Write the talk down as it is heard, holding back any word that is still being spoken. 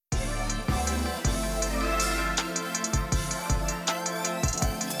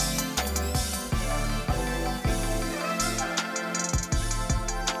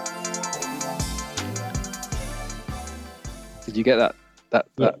Did you get that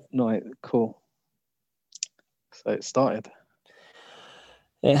Yeah. night? Cool. So it started.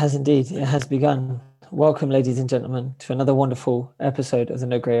 It has indeed. It has begun. Welcome, ladies and gentlemen, to another wonderful episode of the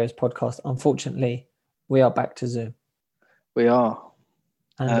No Grey Areas podcast. Unfortunately, we are back to Zoom. We are.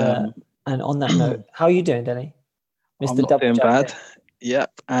 And on that note, how are you doing, Denny? I'm not doing bad.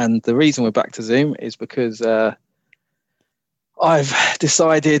 Yep. And the reason we're back to Zoom is because I've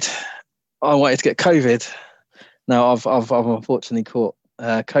decided I wanted to get COVID. Now I've unfortunately caught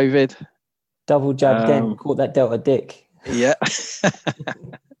COVID. Double jabbed again, caught that Delta dick. Yeah.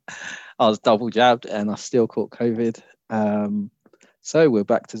 I was double jabbed and I still caught COVID. So we're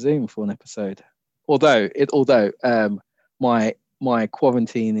back to Zoom for an episode. Although my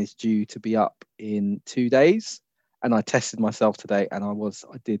quarantine is due to be up in 2 days, and I tested myself today, and it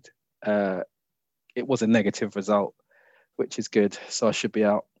was a negative result, which is good. So I should be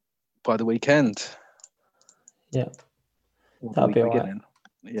out by the weekend. Yeah, that'll be all right.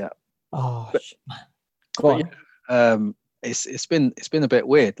 Yeah. Oh, man. Go on. Yeah, it's been a bit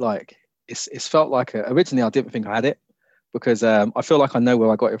weird. Like it's felt like originally I didn't think I had it because I feel like I know where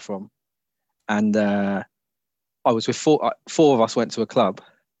I got it from, and I was with four of us went to a club,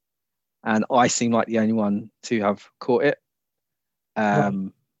 and I seemed like the only one to have caught it.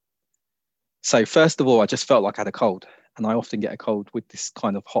 Right. So first of all, I just felt like I had a cold, and I often get a cold with this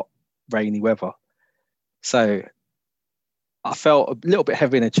kind of hot, rainy weather. So I felt a little bit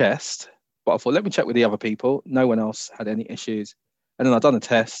heavy in the chest, but I thought, let me check with the other people. No one else had any issues. And then I done a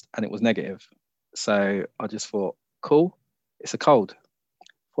test and it was negative. So I just thought, cool, it's a cold.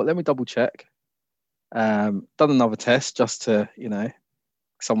 Thought, let me double check. Done another test just to,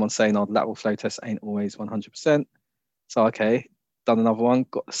 someone's saying, oh, the lateral flow test ain't always 100%. So, okay, done another one,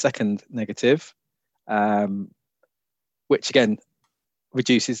 got the second negative, which again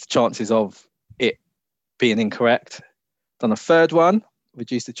reduces the chances of it being incorrect. Done a third one,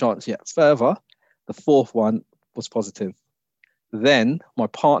 reduced the chance yet further. The fourth one was positive. Then my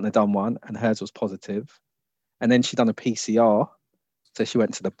partner done one and hers was positive. And then she done a PCR. So she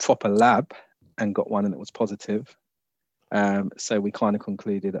went to the proper lab and got one and it was positive. So we kind of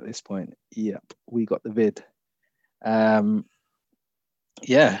concluded at this point, yep, we got the vid. Yeah,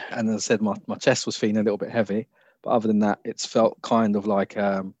 and as I said, my chest was feeling a little bit heavy. But other than that, it's felt kind of like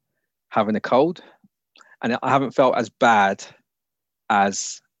having a cold. And I haven't felt as bad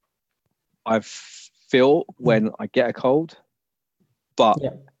as I feel when I get a cold, but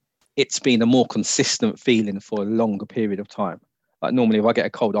it's been a more consistent feeling for a longer period of time. Like normally if I get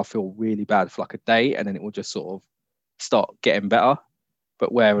a cold, I feel really bad for like a day and then it will just sort of start getting better.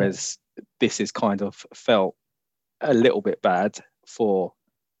 But whereas this is kind of felt a little bit bad for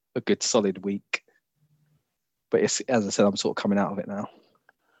a good solid week. But it's, as I said, I'm sort of coming out of it now.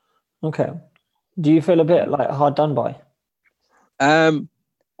 Okay. Do you feel a bit like hard done by? I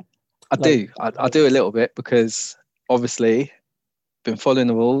do a little bit because obviously been following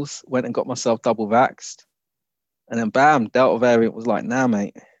the rules, went and got myself double vaxxed, and then bam, Delta variant was like, nah,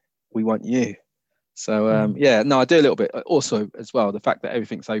 mate, we want you. So I do a little bit. Also, as well, the fact that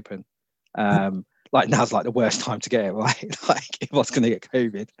everything's open, like now's like the worst time to get it, right? Like if I was going to get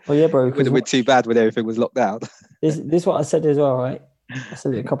COVID, well, yeah, bro, it would have been too bad when everything was locked down. This is what I said as well, right? I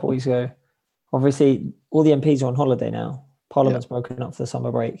said it a couple of weeks ago. Obviously, all the MPs are on holiday now. Parliament's broken up for the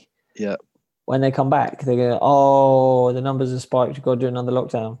summer break. Yeah. When they come back, they go, "Oh, the numbers have spiked. We've got to do another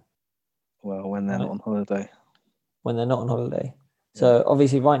lockdown." Well, when they're not on holiday. When they're not on holiday. So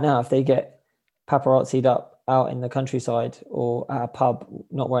obviously, right now, if they get paparazzi'd up out in the countryside or at a pub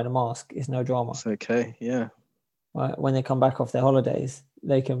not wearing a mask, it's no drama. It's okay. Yeah. Right. When they come back off their holidays,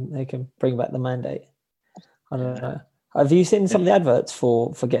 they can bring back the mandate. I don't know. Have you seen some of the adverts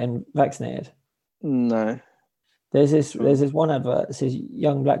for getting vaccinated? No. There's this one advert. It says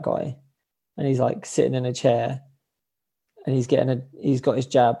young black guy, and he's like sitting in a chair, and he's got his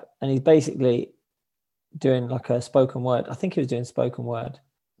jab, and he's basically doing like a spoken word. I think he was doing spoken word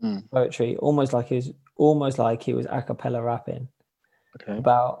poetry, almost like he was a cappella rapping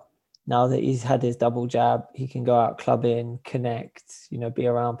about now that he's had his double jab, he can go out clubbing, connect, be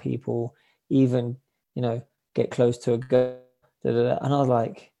around people, even get close to a girl. And I was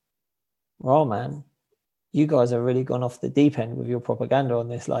like, "Raw, man, you guys have really gone off the deep end with your propaganda on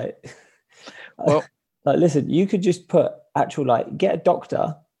this." Like, well, like listen, you could just put actual get a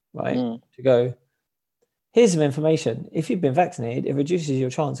doctor, right, to go. Here's some information. If you've been vaccinated, it reduces your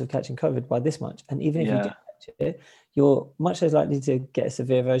chance of catching COVID by this much. And even if you do catch it, you're much less likely to get a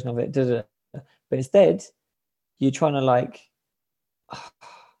severe version of it. But instead, you're trying to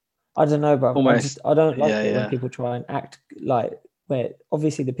I don't know, bro. I don't like it when people try and act like where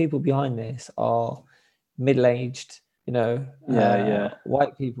obviously the people behind this are middle-aged,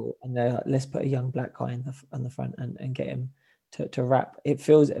 white people, and they're like, let's put a young black guy on the front and get him to rap. It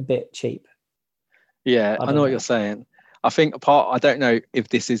feels a bit cheap. Yeah, I know what you're saying. I think I don't know if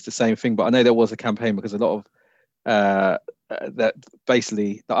this is the same thing, but I know there was a campaign because a lot of that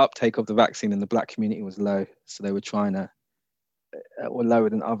basically the uptake of the vaccine in the black community was low, so they were trying to were lower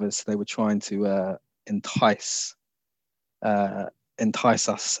than others. So they were trying to entice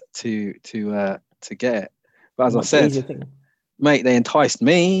us to get it. But as I said, mate, they enticed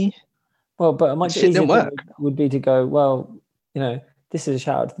me. Well, but a much easier thing would be to go, well, this is a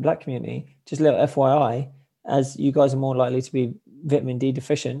shout out to the black community. Just a little FYI, as you guys are more likely to be vitamin D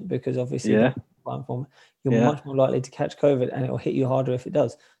deficient because obviously you're much more likely to catch COVID, and it will hit you harder if it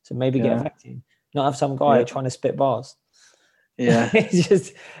does. So maybe get a vaccine, not have some guy trying to spit bars. Yeah. It's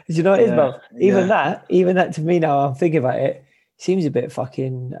just, it is, bro. Even that to me now, I'm thinking about it, seems a bit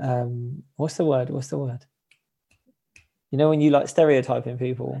fucking, what's the word? When you like stereotyping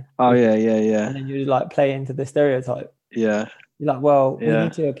people. Oh, yeah. And then you like play into the stereotype. Yeah. You're like, well, we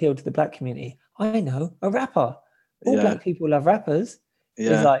need to appeal to the black community. I know, a rapper. All black people love rappers.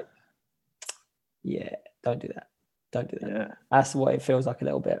 Yeah. It's like, don't do that. Yeah. That's what it feels like a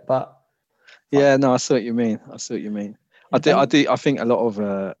little bit. But yeah, no, I see what you mean. I think a lot of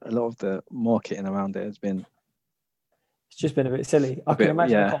the marketing around it has been. It's just been a bit silly. I can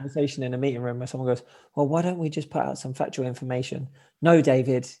imagine a conversation in a meeting room where someone goes, well, why don't we just put out some factual information? No,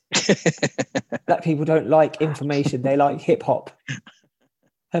 David. Black people don't like information. They like hip hop.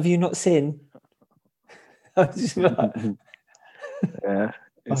 Have you not seen? It's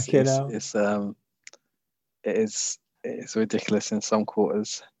ridiculous in some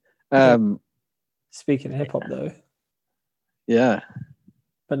quarters. Speaking of hip hop, though. Yeah.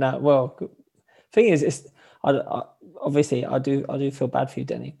 But now, well, thing is, obviously I do feel bad for you,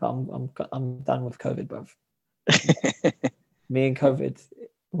 Denny. But I'm done with COVID, bruv. Me and COVID,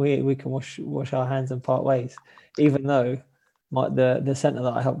 we can wash our hands and part ways. Even though the centre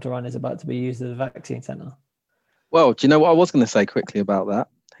that I helped to run is about to be used as a vaccine centre. Well, do you know what I was going to say quickly about that?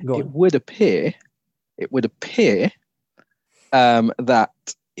 It would appear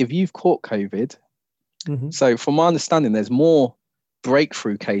that if you've caught COVID, so from my understanding, there's more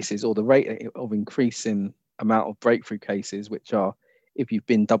breakthrough cases, or the rate of increasing amount of breakthrough cases, which are if you've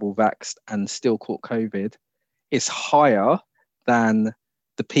been double vaxxed and still caught COVID, is higher than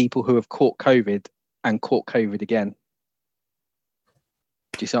the people who have caught COVID and caught COVID again.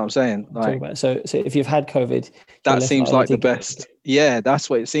 Do you see what I'm saying? Like, so if you've had COVID, that seems like the best. Yeah, that's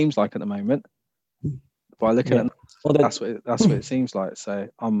what it seems like at the moment. By looking at that's what it seems like. So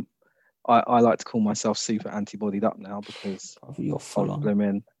I like to call myself super antibodied up now because you're full on.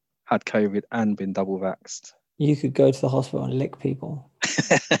 Blooming had COVID and been double vaxxed. You could go to the hospital and lick people.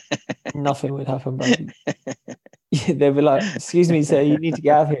 Nothing would happen, bro. They'd be like, "Excuse me, sir, you need to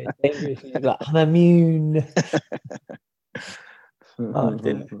get out of here. It's dangerous." You'd be like, "I'm immune." Oh,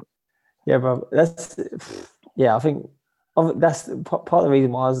 dear. Yeah, bro. I think that's part of the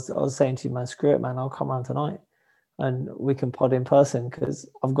reason why I was saying to you, man, screw it, man. I'll come around tonight and we can pod in person because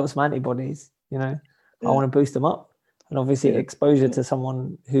I've got some antibodies. I want to boost them up, and obviously exposure to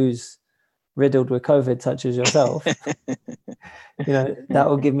someone who's riddled with COVID, such as yourself, that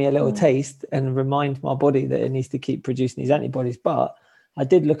will give me a little taste and remind my body that it needs to keep producing these antibodies. But I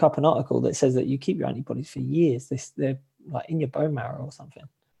did look up an article that says that you keep your antibodies for years. They're like in your bone marrow or something.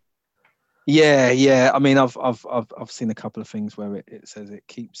 Yeah. I mean, I've seen a couple of things where it says it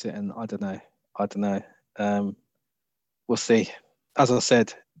keeps it, and I don't know. We'll see. As I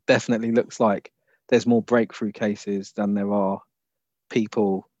said, definitely looks like there's more breakthrough cases than there are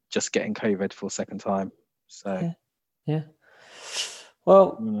people just getting COVID for a second time. So yeah.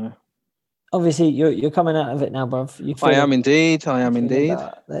 Well, obviously you're coming out of it now, bruv. I am indeed.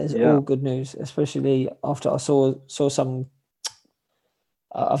 That is all good news, especially after I saw some.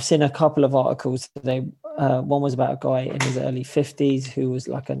 I've seen a couple of articles today. One was about a guy in his early 50s who was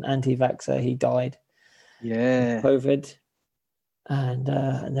like an anti-vaxxer. He died. Yeah. COVID. And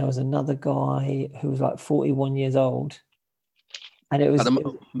there was another guy who was like 41 years old. And it was a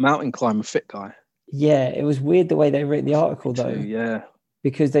mountain climber fit guy. Yeah, it was weird the way they wrote the article though. Yeah.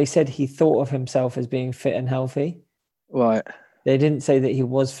 Because they said he thought of himself as being fit and healthy. Right. They didn't say that he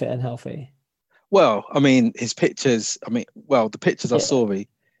was fit and healthy. Well, I mean, his pictures. The pictures I saw,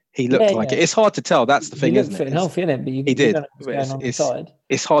 he looked like it. It's hard to tell. That's the thing, isn't it? Fit and healthy, isn't it? But he did. Don't know what's going on inside.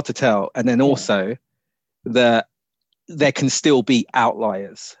 It's hard to tell, and then also that there can still be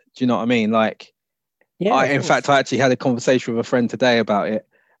outliers. Do you know what I mean? Like, in fact, I actually had a conversation with a friend today about it,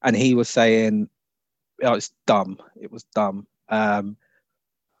 and he was saying, "Oh, it's dumb. It was dumb."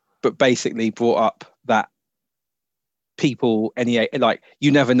 But basically brought up that people, like,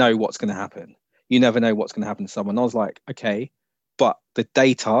 you never know what's going to happen. You never know what's going to happen to someone. I was like, okay, but the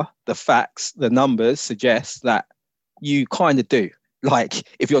data, the facts, the numbers suggest that you kind of do. Like,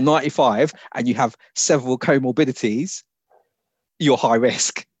 if you're 95 and you have several comorbidities, you're high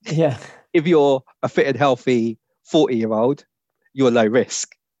risk. Yeah. If you're a fit and healthy 40-year-old, you're low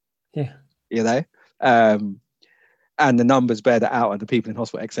risk. Yeah. You know, and the numbers bear that out, and the people in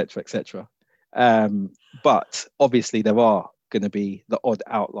hospital, etc., etc. But obviously, there are going to be the odd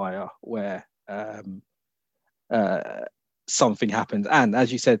outlier where something happens, and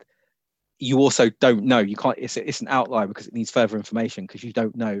as you said, you also don't know. You can't. It's an outlier because it needs further information, because you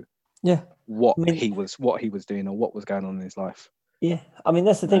don't know. Yeah. What he was doing or what was going on in his life. Yeah, I mean,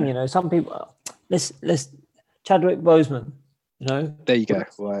 that's the thing, you know. Some people, let's Chadwick Boseman, you know. There you go.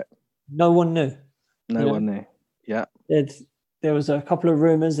 Right. No one knew. No one knew. Yeah. There was a couple of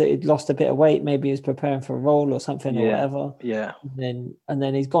rumors that he'd lost a bit of weight. Maybe he's preparing for a role or something or whatever. Yeah. And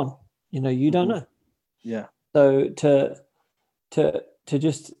then he's gone. You know, you don't know. Yeah. So to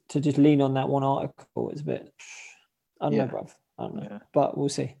just lean on that one article is a bit. I don't know, bruv. I don't know, but we'll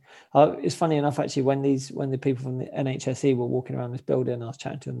see. It's funny enough, actually, when the people from the NHSE were walking around this building, I was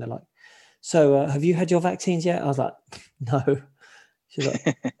chatting to them. They're like, "So, have you had your vaccines yet?" I was like, "No." She's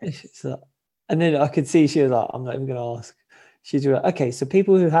like, and then I could see she was like, "I'm not even going to ask." She's like, "Okay, so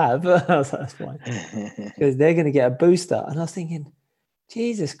people who have," I was like, "That's fine," because they're going to get a booster. And I was thinking,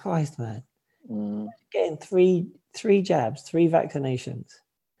 Jesus Christ, man, getting three jabs, 3 vaccinations,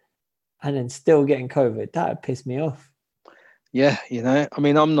 and then still getting COVID, that would piss me off. Yeah, you know, I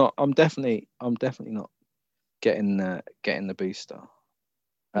mean, I'm definitely not getting the booster.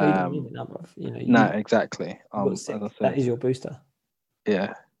 Well, you don't need it, bruv. You know. No, exactly. That is your booster.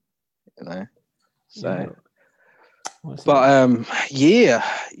 Yeah, you know. So, but yeah,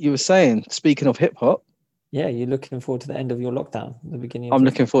 you were saying, speaking of hip hop. Yeah, you're looking forward to the end of your lockdown, the beginning. I'm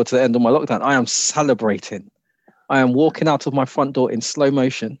looking forward to the end of my lockdown. I am celebrating. I am walking out of my front door in slow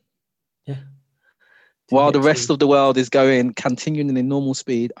motion. Yeah. While the rest of the world is continuing in normal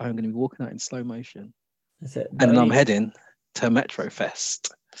speed, I'm going to be walking out in slow motion. That's it. And I'm heading to Metro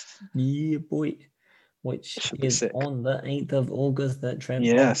Fest. Yeah, boy. Which is on the 8th of August that Trent.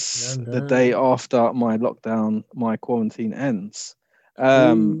 Yes, the day after my quarantine ends.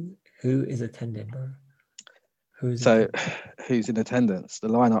 Who is attending, bro? Who's in attendance? The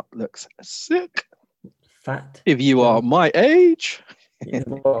lineup looks sick. Fat. If you are my age. Yeah,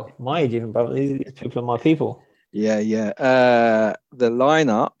 well, my age even, bro. These people are my people. Yeah. The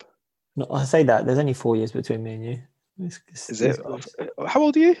lineup. No, I say that. There's only 4 years between me and you. Is it? How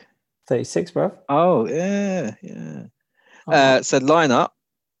old are you? 36, bro. Oh, yeah. So lineup,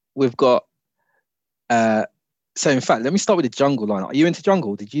 we've got. So in fact, let me start with the jungle lineup. Are you into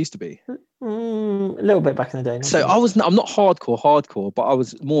jungle? Did you used to be? A little bit back in the day. So I'm not hardcore, but I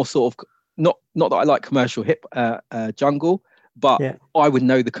was more sort of not that I like commercial hip jungle, but I would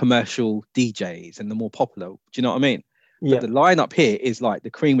know the commercial DJs and the more popular. Do you know what I mean? Yeah. But the lineup here is like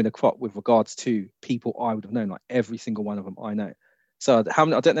the cream of the crop with regards to people I would have known. Like every single one of them I know. So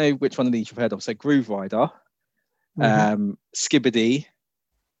I don't know which one of these you've heard of. So Groove Rider, Skibbity,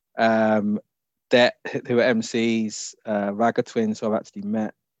 Det, who are MCs, Ragga Twins, who I've actually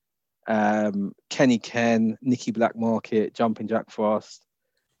met, Kenny Ken, Nicky Black Market, Jumping Jack Frost.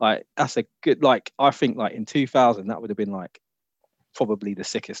 Like that's a good. Like I think like in 2000 that would have been like probably the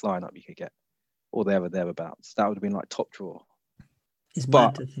sickest lineup you could get, or thereabouts. That would have been like top draw. It's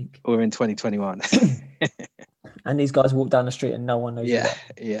mad to think we're in 2021. And these guys walk down the street and no one knows. Yeah.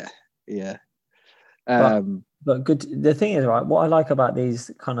 But good. The thing is, right, what I like about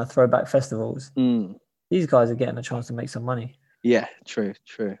these kind of throwback festivals, these guys are getting a chance to make some money. Yeah, true.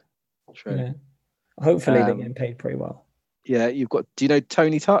 Yeah. Hopefully they're getting paid pretty well. Yeah, you've got. Do you know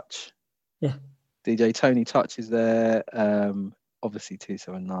Tony Touch? Yeah. DJ Tony Touch is there. Obviously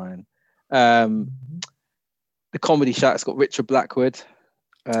 279. The Comedy Shack's got Richard Blackwood,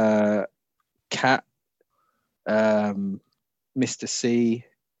 Cat, Mr. C,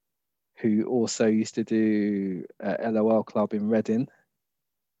 who also used to do LOL Club in Reading.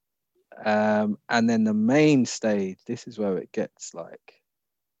 And then the main stage, this is where it gets like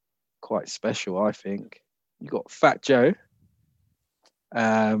quite special, I think. You got Fat Joe.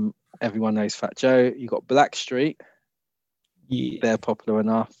 Everyone knows Fat Joe. You got Blackstreet. Yeah. They're popular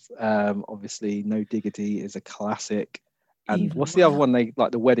enough. Obviously, No Diggity is a classic. And what's the other one? They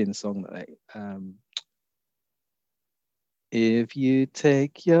like the wedding song that they. If you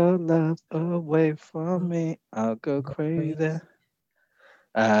take your love away from me, I'll go crazy.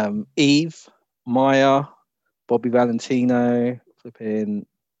 Eve, Maya, Bobby Valentino, flipping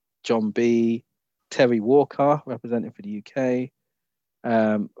John B, Terry Walker representing for the UK.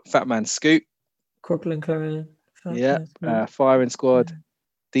 Fat Man Scoot. Crocklin Clarion. Firing Squad.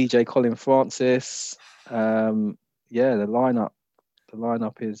 DJ Colin Francis. The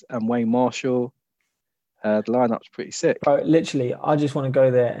lineup is Wayne Marshall. The lineup's pretty sick. Bro, literally, I just want to go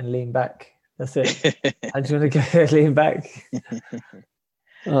there and lean back. That's it. I just want to go there and lean back.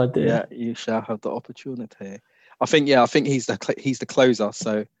 Oh dear. Yeah, you shall have the opportunity. I think he's the closer.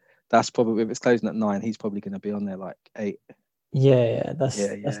 So that's probably, if it's closing at 9, he's probably going to be on there like 8. Yeah. That's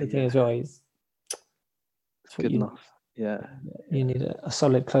the thing as well. That's good enough. Yeah. You need a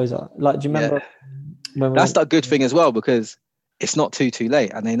solid closer. Like, do you remember? That's the good thing as well, because it's not too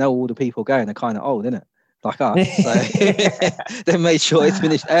late, and they know all the people going are kind of old, isn't it? Like us, so they made sure it's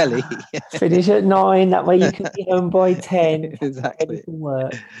finished early. Finish at 9. That way you can be home by 10. Exactly.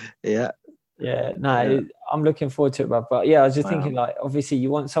 Work. Yeah. No, I'm looking forward to it, bro. But yeah, I was just thinking, like, obviously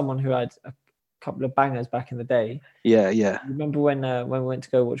you want someone who had a couple of bangers back in the day. Yeah. You remember when we went to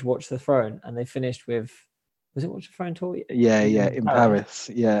go watch the Throne, and they finished with, was it Watch the Throne tour? Yeah, in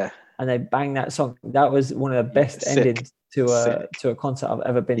Paris. Yeah. And they banged that song. That was one of the best endings to a concert I've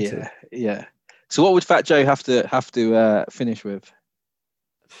ever been to. Yeah. So what would Fat Joe have to finish with?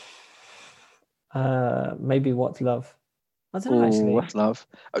 Maybe What's Love. I don't know, actually. What's Love?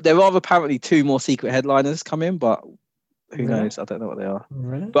 There are apparently 2 more secret headliners come in, but who knows? I don't know what they are.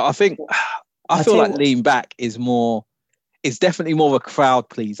 Really? But I think I feel like Lean Back is definitely more of a crowd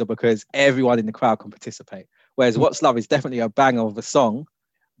pleaser, because everyone in the crowd can participate. Whereas What's Love is definitely a banger of a song,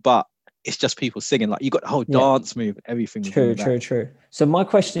 but it's just people singing. Like, you got the whole dance move, everything. True. So my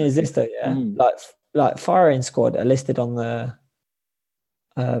question is this though, like Firing Squad are listed on the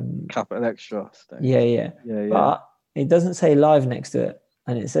Capital Extra stuff. Yeah. But it doesn't say live next to it,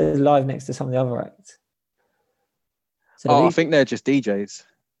 and it says live next to some of the other acts. So I think they're just DJs,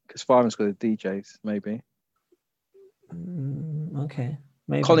 because Firing Squad are DJs, maybe. Okay,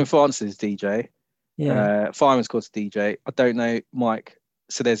 maybe. Colin Francis is DJ. Yeah. Firing Squad's DJ. I don't know, Mike.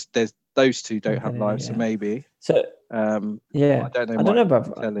 So there's those 2 don't have live, so maybe. So I don't know, bro.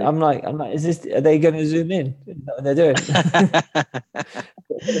 I'm like, are they going to zoom in? Is that what they're doing?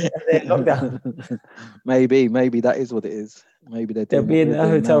 They're in lockdown. Maybe that is what it is. Maybe they'll be in a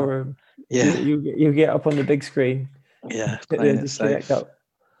hotel room. Yeah, you get up on the big screen. Yeah, playing it safe.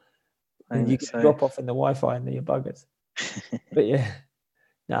 And you can drop off in the Wi-Fi and then you're buggers. But yeah,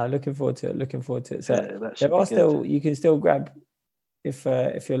 no, looking forward to it. So there are still, you can still grab. If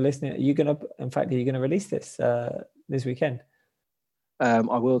you're listening, are you gonna release this this weekend? I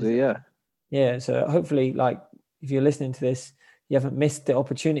will do, yeah. Yeah, so hopefully, like, if you're listening to this, you haven't missed the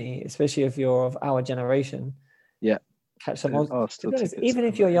opportunity, especially if you're of our generation. Yeah. Catch some. Even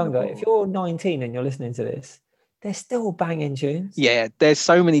if you're younger, if you're 19 and you're listening to this, they're still banging tunes. Yeah, there's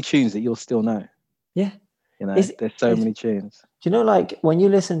so many tunes that you'll still know. Yeah. There's so many tunes. Do you know, like, when you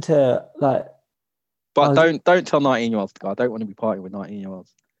listen to, like, but don't tell 19-year-olds to go. I don't want to be partying with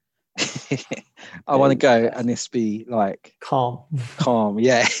 19-year-olds. I want to go and this be like calm.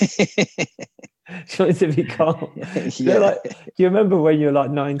 Yeah. You want it to be calm. Yeah. Like, do you remember when you're like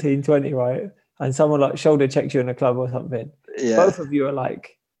 19, 20, right? And someone like shoulder checks you in a club or something? Yeah. Both of you are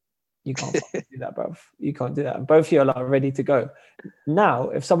like, you can't do that, bruv. You can't do that. And both of you are like ready to go. Now,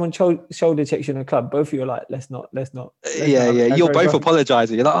 if someone shoulder checks you in a club, both of you are like, let's not. Yeah. You're both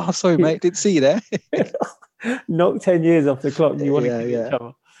apologising. You're like, oh, sorry, mate. Didn't see you there. Knock 10 years off the clock. You want to kill each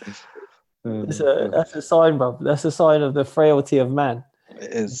other. That's a sign, bruv. That's a sign of the frailty of man.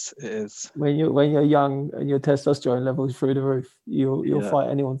 It is. When you're young and your testosterone levels through the roof, you'll fight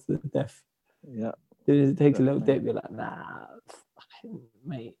anyone to the death. Yeah. It takes a little dip. You're like, nah,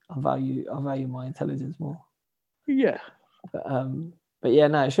 mate. I value my intelligence more. Yeah. But yeah,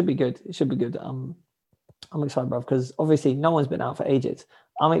 no, it should be good. I'm excited, bro, because obviously no one's been out for ages.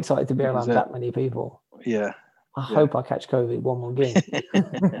 I'm excited to be around that many people. Yeah. I hope I catch COVID one more game.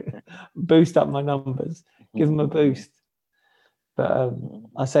 Boost up my numbers. Give them a boost. But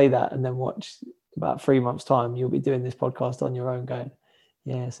I say that, and then watch about 3 months' time, you'll be doing this podcast on your own going,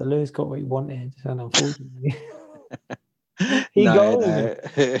 yeah, so Lewis got what he wanted, and unfortunately he going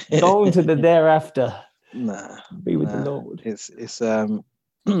to the thereafter. Nah, be with the Lord. It's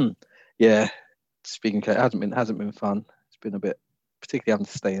yeah. Speaking, it hasn't been fun. It's been a bit, particularly having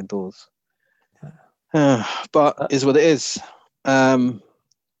to stay indoors. But is what it is.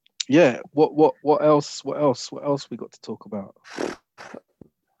 Yeah. What else we got to talk about?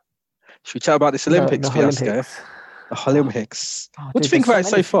 Should we chat about this Olympics fiasco? The Olympics. What do you think about it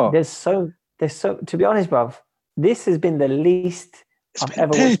so far? There's so. To be honest, bruv, this has been the least It's I've been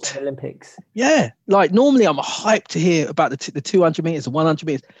ever dead. watched the Olympics. Yeah, like normally I'm hyped to hear about the 200 meters, the 100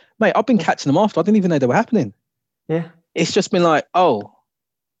 meters. Mate, I've been catching them after. I didn't even know they were happening. Yeah. It's just been like, oh,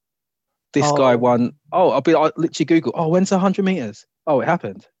 this guy won. Oh, I literally Google. Oh, when's the 100 meters? Oh, it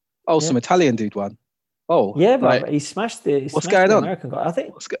happened. Oh, some Italian dude won. Oh, yeah, bro. like, He smashed the what's going the on? American guy. I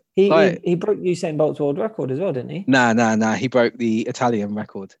think like, he broke Usain Bolt's world record as well, didn't he? Nah. He broke the Italian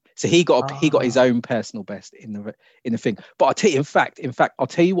record. So he got his own personal best in the thing. But I'll tell you, in fact, I'll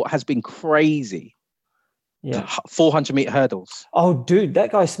tell you what has been crazy. Yeah. 400-meter hurdles. Oh, dude,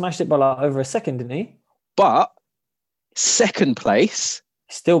 that guy smashed it by like over a second, didn't he? But second place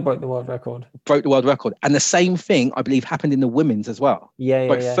still broke the world record. Broke the world record. And the same thing, I believe, happened in the women's as well.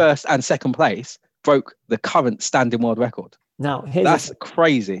 Yeah. First and second place broke the current standing world record. Now, that's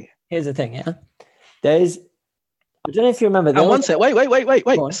crazy. Here's the thing, yeah. I don't know if you remember. And one sec, wait.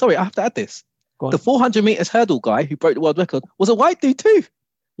 Sorry, I have to add this. The 400 meters hurdle guy who broke the world record was a white dude too.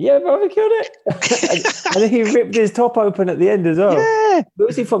 Yeah, brother, killed it. and then he ripped his top open at the end as well. Yeah. Where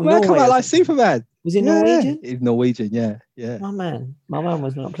was he from? Norway. Come out like Superman. Was he Norwegian? He's Norwegian, yeah. My man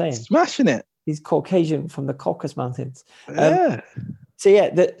was not playing. Smashing it. He's Caucasian from the Caucasus Mountains. Yeah.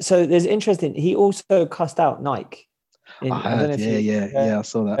 So there's interesting. He also cussed out Nike. I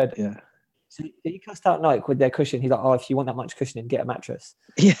saw that. Yeah. So he cussed out Nike with their cushion. He's like, "Oh, if you want that much cushioning, get a mattress."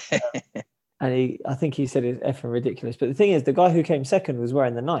 Yeah. And I think he said it's effing ridiculous. But the thing is, the guy who came second was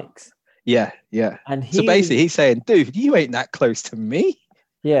wearing the Nikes. Yeah. And so basically, he's saying, "Dude, you ain't that close to me."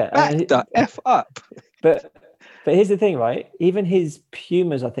 Yeah. Back the F up. But here's the thing, right? Even his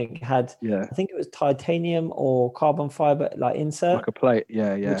Pumas, I think, had I think it was titanium or carbon fiber like insert, like a plate.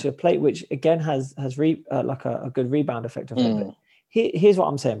 Yeah. Which a plate, which again has like a good rebound effect. But here's what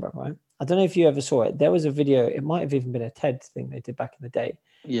I'm saying, bro. Right? I don't know if you ever saw it. There was a video. It might have even been a TED thing they did back in the day.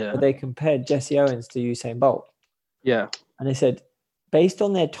 Yeah. Where they compared Jesse Owens to Usain Bolt. Yeah. And they said, based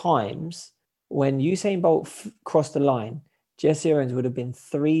on their times, when Usain Bolt crossed the line, Jesse Owens would have been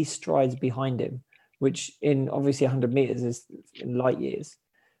 3 strides behind him, which in obviously 100 meters is in light years.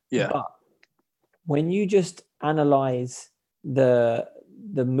 Yeah. But when you just analyze the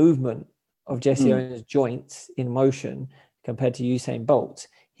movement of Jesse Owens' joints in motion compared to Usain Bolt,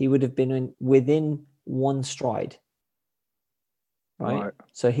 he would have been within 1 stride. Right?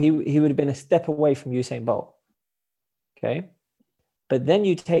 So he would have been a step away from Usain Bolt. Okay. But then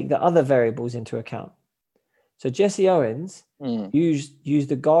you take the other variables into account. So Jesse Owens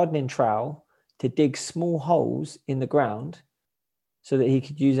used a gardening trowel to dig small holes in the ground so that he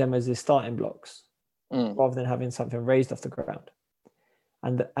could use them as his starting blocks rather than having something raised off the ground.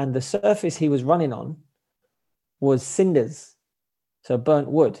 And the surface he was running on was cinders, so burnt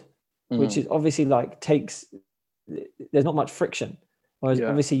wood, which is obviously there's not much friction. Whereas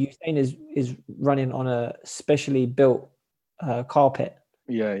obviously Usain is running on a specially built carpet.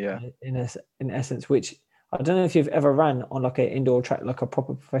 Yeah. In essence, which I don't know if you've ever ran on like an indoor track, like a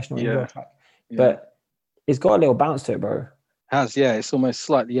proper professional indoor track, but it's got a little bounce to it, bro. It's almost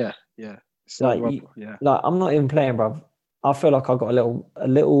slightly, yeah. It's like I'm not even playing, bro. I feel like I got a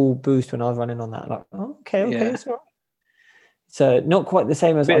little boost when I was running on that. Like, okay, it's all right. So not quite the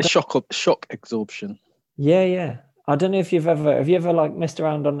same as a bit of shock absorption. Yeah. I don't know if have you ever like messed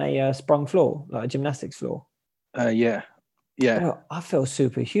around on a sprung floor, like a gymnastics floor? Yeah. Bro, I feel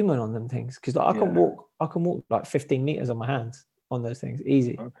superhuman on them things because I can walk like 15 meters on my hands on those things,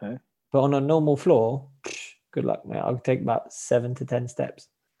 easy. Okay. But on a normal floor, good luck, mate. I'll take about 7 to 10 steps.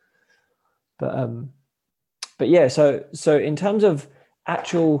 But yeah, so in terms of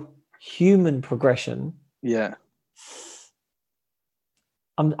actual human progression,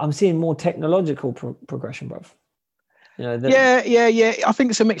 I'm seeing more technological progression, bro. Yeah. I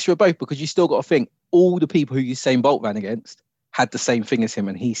think it's a mixture of both because you still got to think all the people who Usain Bolt ran against had the same thing as him,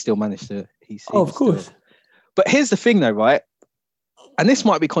 and he still managed to. Of course. But here's the thing, though, right? And this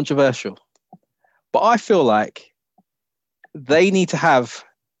might be controversial, but I feel like they need to have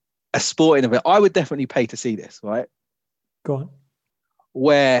a sporting event. I would definitely pay to see this, right? Go on.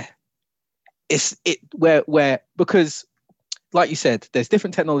 Where because, like you said, there's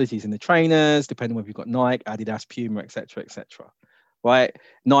different technologies in the trainers, depending whether you've got Nike, Adidas, Puma, etc., right?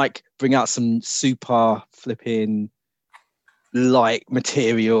 Nike bring out some super flipping light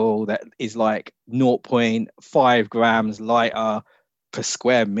material that is like 0.5 grams lighter per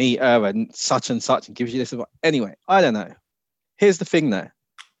square meter and such and gives you this. Anyway, I don't know. Here's the thing though.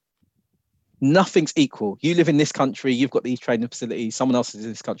 Nothing's equal. You live in this country, you've got these training facilities. Someone else is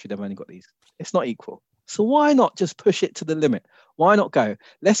in this country, they've only got these. It's not equal. So why not just push it to the limit? Why not go?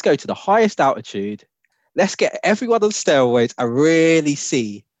 Let's go to the highest altitude. Let's get everyone on steroids and really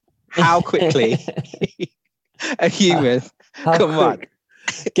see how quickly a human. How Come on. quick?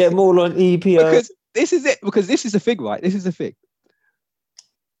 Get them all on EPO. Because this is it. Because this is the thing, right? This is the thing.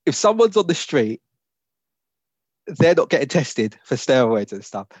 If someone's on the street, they're not getting tested for steroids and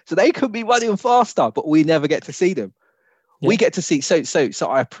stuff. So they could be running faster, but we never get to see them. Yeah. We get to see. So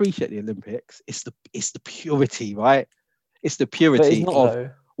I appreciate the Olympics. It's the purity, right? It's the purity of though.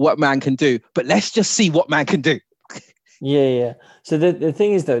 what man can do. But let's just see what man can do. Yeah. So the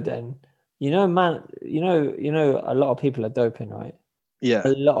thing is though, then, man, a lot of people are doping, right? Yeah. A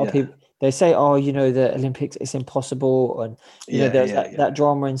lot of people, they say, oh, the Olympics, it's impossible. And, there's that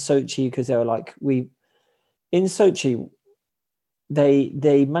drama in Sochi because they were like, in Sochi,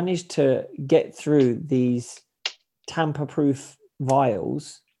 they managed to get through these tamper-proof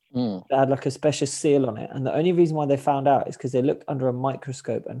vials that had like a special seal on it. And the only reason why they found out is because they looked under a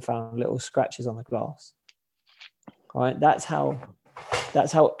microscope and found little scratches on the glass. Right? That's how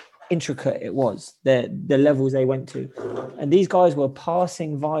intricate it was, the levels they went to. And these guys were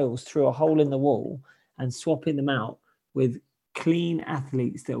passing vials through a hole in the wall and swapping them out with clean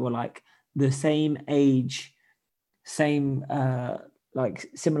athletes that were like the same age, same like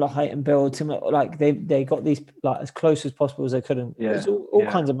similar height and build, similar, like they got these like as close as possible as they could. And it's all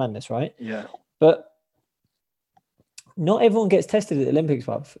kinds of madness, right? Yeah. But not everyone gets tested at the Olympics,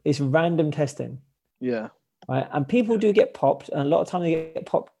 bruv. It's random testing. Yeah. Right. And people do get popped, and a lot of time they get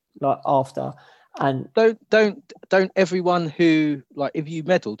popped like after. And don't everyone who, like, if you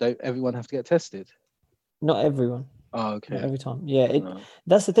medal, don't everyone have to get tested? Not everyone. Oh, okay. Not every time. Yeah.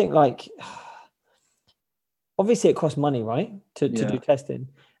 That's the thing. Like, obviously it costs money, right? To do testing.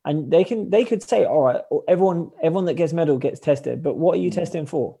 And they could say, all right, everyone that gets medal gets tested, but what are you testing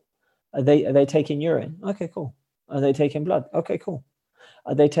for? Are they taking urine? Okay, cool. Are they taking blood? Okay, cool.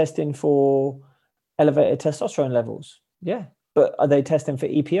 Are they testing for elevated testosterone levels? Yeah. But are they testing for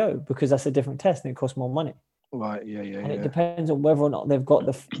EPO? Because that's a different test and it costs more money. Right. Yeah. And it depends on whether or not they've got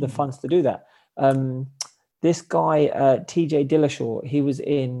the funds to do that. This guy, TJ Dillashaw, he was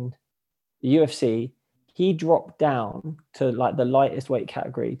in the UFC. He dropped down to like the lightest weight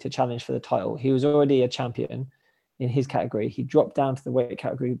category to challenge for the title. He was already a champion in his category. He dropped down to the weight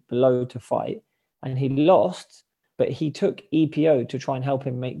category below to fight, and he lost, but he took EPO to try and help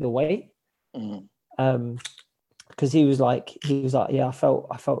him make the weight. Because he was like, yeah, I felt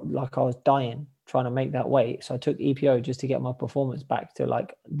like I was dying trying to make that weight. So I took EPO just to get my performance back to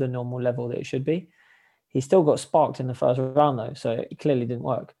like the normal level that it should be. He still got sparked in the first round though, so it clearly didn't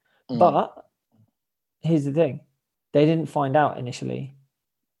work. But here's the thing. They didn't find out initially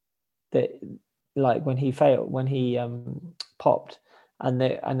that, like, when he popped, and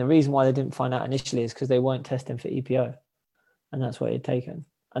the reason why they didn't find out initially is because they weren't testing for EPO, and that's what it had taken.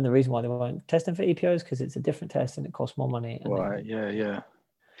 And the reason why they weren't testing for EPO is because it's a different test and it costs more money. Right. Yeah.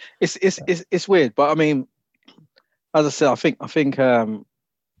 It's weird, but I mean, as I said, I think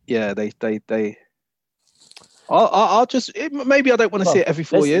they. I'll just, maybe I don't want to see it every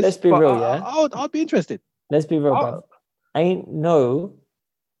 4 years. Let's be real, yeah. I'll be interested. Let's be real, bro. Ain't no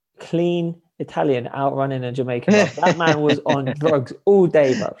clean Italian outrunning a Jamaican. That man was on drugs all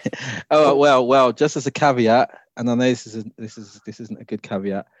day, bro. Oh well. Just as a caveat, and I know this isn't a good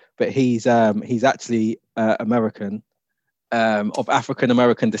caveat, but he's actually American, of African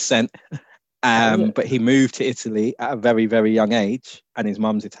American descent, but he moved to Italy at a very, very young age, and his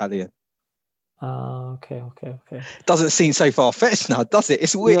mum's Italian. Okay. Doesn't seem so far-fetched now, does it?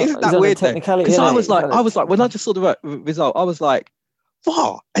 It's weird. Isn't that weird? Because I was like, when I just saw the result, I was like,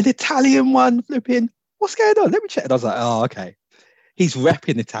 "What? An Italian one flipping? What's going on? Let me check." And I was like, "Oh, okay. He's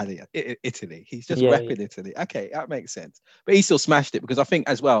repping Italy. He's just repping Italy. Okay, that makes sense." But he still smashed it because I think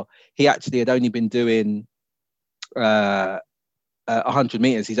as well he actually had only been doing 100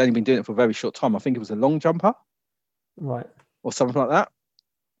 meters. He's only been doing it for a very short time. I think it was a long jumper, right, or something like that.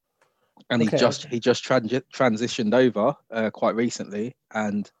 And he just transitioned over quite recently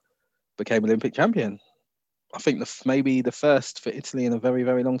and became Olympic champion. I think maybe the first for Italy in a very,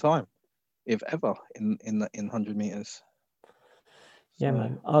 very long time, if ever, in 100 meters. Yeah,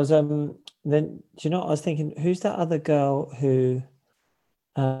 man. I was then. Do you know what I was thinking? Who's that other girl who?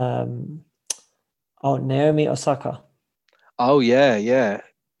 Naomi Osaka. Oh yeah.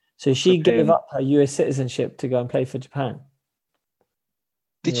 So she gave up her US citizenship to go and play for Japan.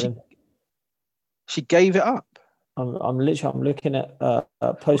 Did she? She gave it up. I'm looking at a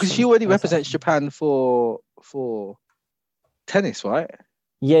post because she already represents Japan for tennis, right?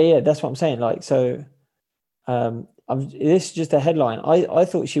 Yeah, that's what I'm saying. Like, so, this is just a headline. I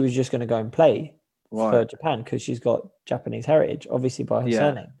thought she was just going to go and play for Japan because she's got Japanese heritage, obviously by her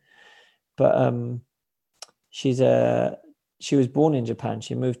surname. But she was born in Japan.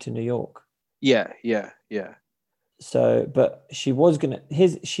 She moved to New York. Yeah. So, but she was gonna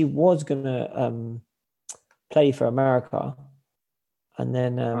play for America, and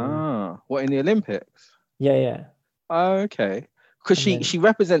then what, in the Olympics? yeah. Oh, okay. Because And she then, she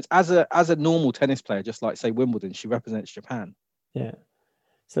represents as a normal tennis player, just like say Wimbledon, she represents Japan. yeah.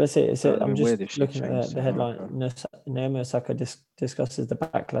 So let's see. That would have I'm been just weird if she looking changed at to the headline. America. Naomi Osaka discusses the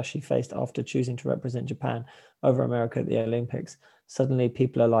backlash she faced after choosing to represent Japan over America at the Olympics. Suddenly,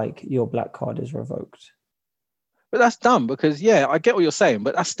 people are like, "Your black card is revoked." But that's dumb because yeah, I get what you're saying,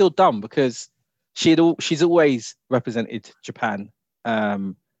 but that's still dumb because she's always represented Japan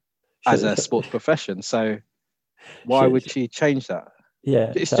as a Should, sports profession. So why would should, she change that?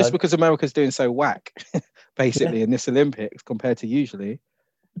 yeah. It's just So because America's doing so whack, yeah, basically, in this Olympics compared to usually.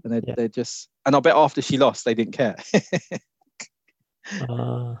 And yeah. they're just, and I bet after she lost, they didn't care.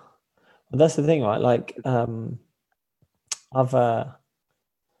 Well, that's the thing, right? Like, I've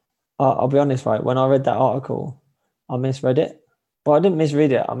I'll be honest, right? When I read that article, I misread it. But I didn't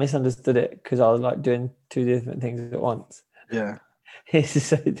misread it. I misunderstood it because I was like doing two different things at once. Yeah.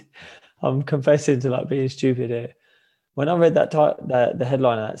 I'm confessing to like being stupid here. When I read the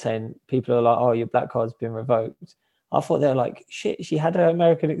headline of that saying people are like, "Oh, your black card's been revoked," I thought they were like, "Shit, she had her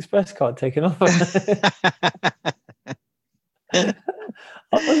American Express card taken off." I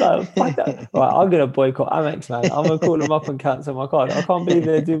was like, "Fuck that!" Right, I'm gonna boycott Amex, man. I'm gonna call them up and cancel my card. I can't believe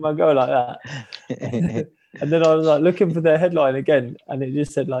they do my go like that. And then I was like looking for their headline again, and it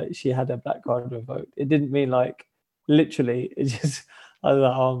just said like she had her black card revoked. It didn't mean like literally. It just I was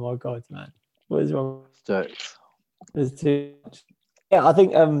like, "Oh my god, man, what is wrong?" Jokes. There's too much. Yeah, I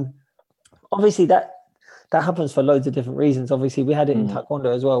think obviously that happens for loads of different reasons. Obviously, we had it in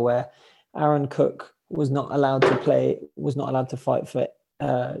Taekwondo as well, where Aaron Cook was not allowed to fight for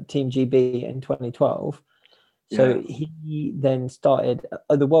Team GB in 2012. So he then started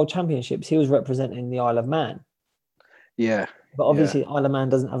the World Championships. He was representing the Isle of Man. Yeah. But obviously, Isle of Man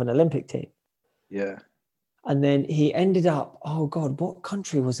doesn't have an Olympic team. Yeah. And then he ended up, oh God, what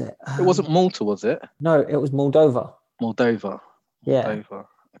country was it? It wasn't Malta, was it? No, it was Moldova. Moldova. Yeah.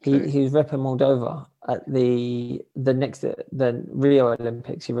 Okay. He was repping Moldova at the Rio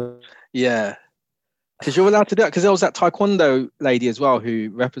Olympics. Yeah. Because you're allowed to do it. Because there was that Taekwondo lady as well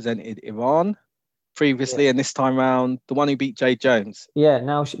who represented Iran previously, and this time round, the one who beat Jade Jones. Yeah,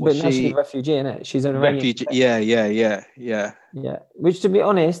 now she's a refugee, isn't it? She's an Iranian refugee. Yeah. Which, to be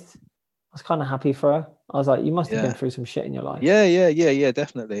honest, I was kind of happy for her. I was like, you must have been through some shit in your life. Yeah,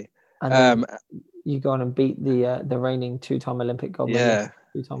 definitely. And then you go on and beat the reigning two-time Olympic gold medalist,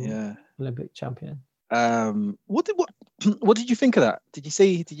 two-time Olympic champion. What did you think of that? Did you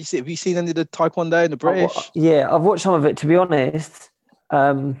see? Have you seen any of the Taekwondo and the British? I've watched some of it. To be honest,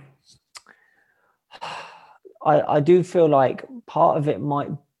 I do feel like part of it might,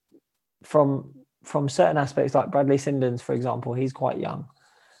 from certain aspects, like Bradley Sindens, for example, he's quite young.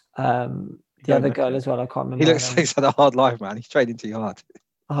 The other girl as well, I can't remember. He looks like he's had a hard life, man. He's training too hard.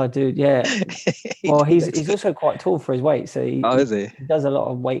 Oh, dude, yeah. Well, he's also quite tall for his weight, so he does a lot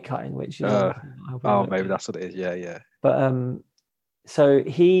of weight cutting, which is maybe that's what it is. Yeah. But so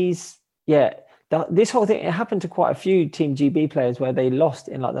he's this whole thing, it happened to quite a few Team GB players where they lost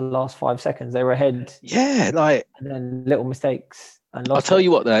in like the last 5 seconds. They were ahead. Yeah, like, and then little mistakes and lost. I'll tell you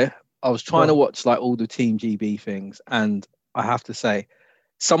what though, I was trying to watch like all the Team GB things, and I have to say,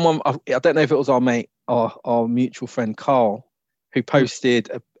 I don't know if it was our mate, our mutual friend Carl, who posted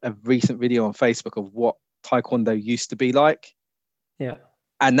a recent video on Facebook of what Taekwondo used to be like. Yeah.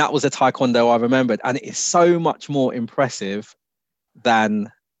 And that was a Taekwondo I remembered. And it is so much more impressive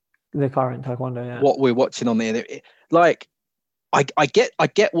than the current Taekwondo, what we're watching on there. Like, I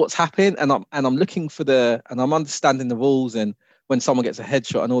get what's happening, and I'm looking for and I'm understanding the rules and when someone gets a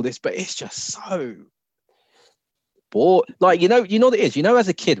headshot and all this, but it's just so bored. Like, you know what it is? You know, as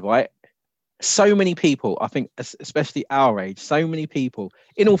a kid, right? So many people, I think, especially our age, so many people,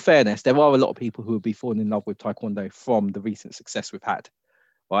 in all fairness, there are a lot of people who will be falling in love with Taekwondo from the recent success we've had,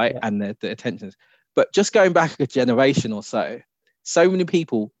 right? Yeah. And the attentions. But just going back a generation or so many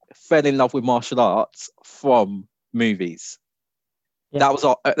people fell in love with martial arts from movies. Yeah.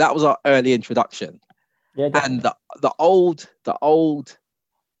 That was our early introduction. Yeah, definitely. And the older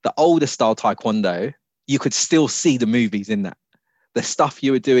style Taekwondo, you could still see the movies in that. The stuff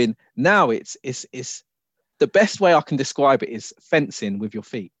you were doing now, it's the best way I can describe it is fencing with your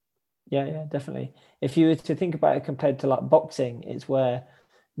feet. Yeah, definitely. If you were to think about it compared to like boxing, it's where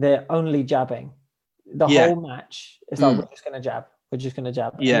they're only jabbing. The whole match, it's like, we're just going to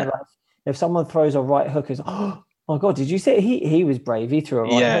jab. Yeah. And like, if someone throws a right hook, it's like, oh my God, did you see it? He was brave. He threw a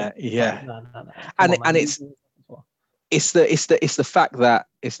right hook. Yeah. Like, no. And it's the fact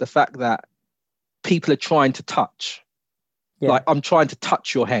that people are trying to touch. Yeah. Like, I'm trying to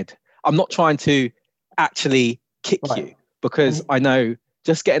touch your head. I'm not trying to actually kick Right. you, because I know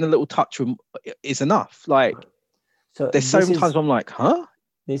just getting a little touch is enough. Like, so there's so many times I'm like, huh?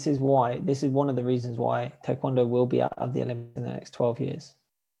 This is one of the reasons why Taekwondo will be out of the Olympics in the next 12 years.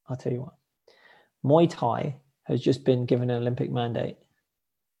 I'll tell you what. Muay Thai has just been given an Olympic mandate.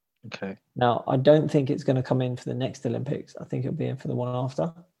 Okay. Now, I don't think it's going to come in for the next Olympics. I think it'll be in for the one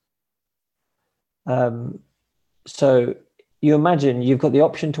after. So you imagine you've got the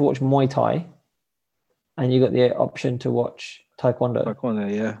option to watch Muay Thai and you've got the option to watch Taekwondo.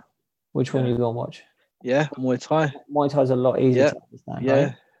 Taekwondo, yeah. Which one you go and watch? Yeah, Muay Thai. Muay Thai is a lot easier to understand,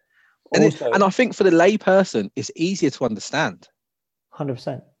 right? And I think for the lay person, it's easier to understand.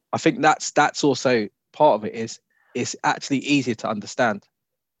 100%. I think that's also part of it. It's actually easier to understand.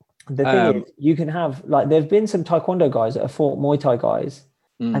 The thing is, you can have, like, there've been some Taekwondo guys that have fought Muay Thai guys,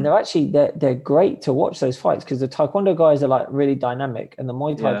 and they're actually they're great to watch those fights, because the Taekwondo guys are like really dynamic and the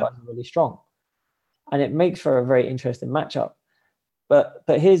Muay Thai guys are really strong, and it makes for a very interesting matchup. But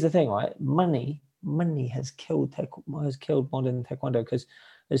here's the thing, right? Money has killed modern Taekwondo, because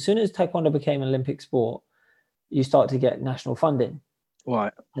as soon as Taekwondo became an Olympic sport, you start to get national funding.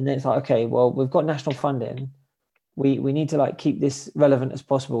 Right. And then it's like, okay, well, we've got national funding. We need to like keep this relevant as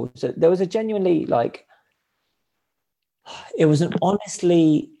possible. So there was a genuinely, like, it was an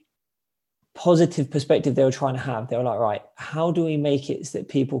honestly positive perspective they were trying to have. They were like, right, how do we make it so that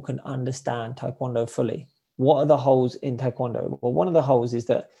people can understand Taekwondo fully? What are the holes in Taekwondo? Well, one of the holes is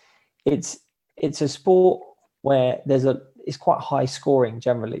that it's a sport where it's quite high scoring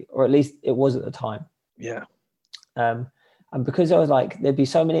generally, or at least it was at the time. Yeah. And because there was like, there'd be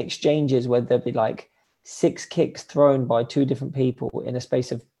so many exchanges where there'd be like 6 kicks thrown by 2 different people in a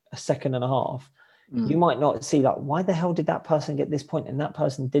space of a second and a half. You might not see, like, why the hell did that person get this point and that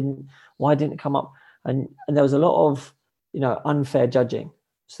person didn't? Why didn't it come up? And there was a lot of, unfair judging.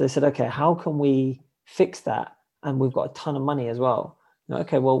 So they said, okay, how can we fix that? And we've got a ton of money as well.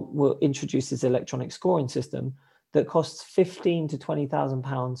 Okay, well, we'll introduce this electronic scoring system that costs £15,000 to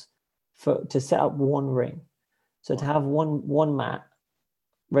 £20,000 to set up one ring. So to have one mat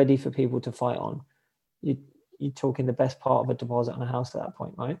ready for people to fight on, you're talking the best part of a deposit on a house at that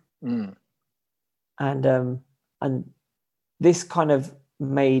point, right? And this kind of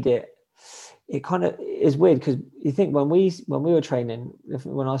made it kind of is weird, because you think when we were training,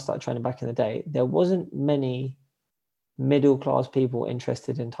 when I started training back in the day, there wasn't many middle class people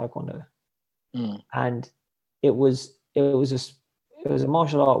interested in Taekwondo, and it was a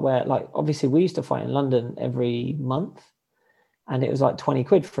martial art where, like, obviously we used to fight in London every month, and it was like 20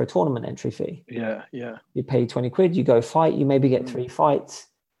 quid for a tournament entry fee. Yeah. You pay 20 quid, you go fight, you maybe get 3 fights,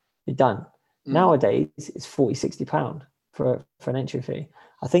 you're done. Nowadays it's 40-60 pound for an entry fee.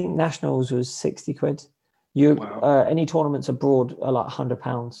 I think nationals was 60 quid. Any tournaments abroad are like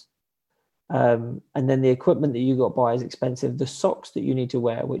 £100. And then the equipment that you got to buy is expensive. The socks that you need to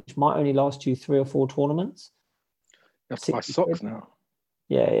wear, which might only last you 3 or 4 tournaments. You have to buy socks now.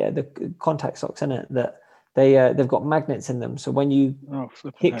 Yeah, the contact socks, in it, that they've got magnets in them. So when you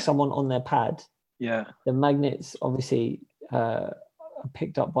kick someone on their pad, the magnets obviously are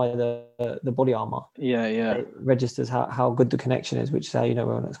picked up by the body armor. It registers how good the connection is, which is how you know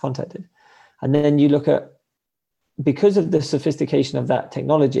when it's contacted. And then you look at, because of the sophistication of that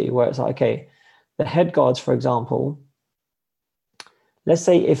technology, where it's like, okay, the head guards, for example, let's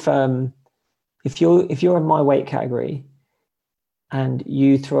say if you're in my weight category and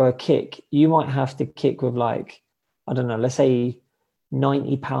you throw a kick, you might have to kick with, like, I don't know, let's say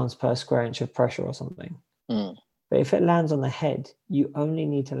 90 pounds per square inch of pressure or something. But if it lands on the head, you only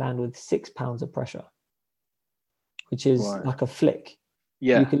need to land with 6 pounds of pressure, which is like a flick.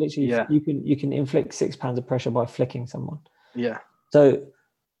 Yeah. You can literally you can inflict 6 pounds of pressure by flicking someone. Yeah. So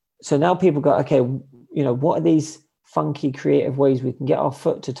now people go, okay, what are these funky creative ways we can get our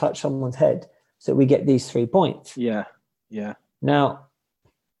foot to touch someone's head so we get these 3 points? Yeah. Now,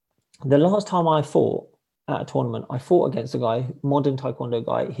 the last time I fought at a tournament, I fought against a guy, modern Taekwondo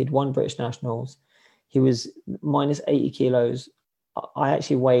guy. He'd won British Nationals. He was minus 80 kilos. I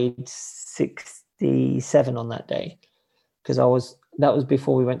actually weighed 67 on that day, because that was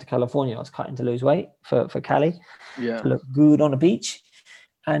before we went to California. I was cutting to lose weight for Cali. To look good on the beach.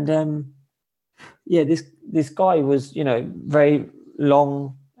 And this guy was, very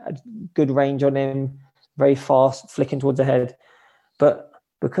long, had good range on him, very fast, flicking towards the head. But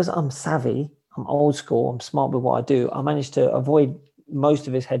because I'm savvy, I'm old school, I'm smart with what I do, I managed to avoid most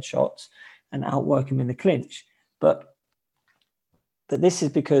of his headshots and outwork him in the clinch. But this is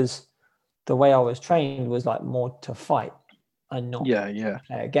because the way I was trained was like more to fight and not play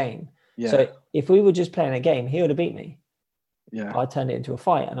a game. Yeah. So if we were just playing a game, he would have beat me. Yeah. I turned it into a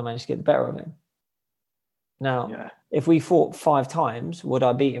fight and I managed to get the better of him. Now, Yeah. if we fought 5 times, would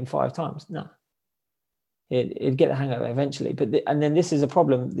I beat him 5 times? No. It'd get the hang of it eventually. And then this is a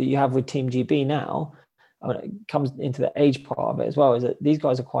problem that you have with Team GB now. It comes into the age part of it as well, is that these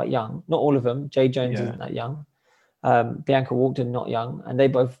guys are quite young. Not all of them. Jay Jones isn't that young. Bianca Walkden, not young. And they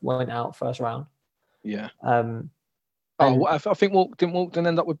both went out first round. Yeah. And, I think Walkden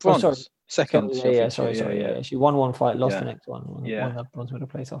end up with bronze. sorry. Second. Sorry. She won one fight, lost the next one, won the bronze medal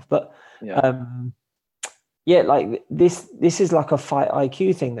place off. But like this is like a fight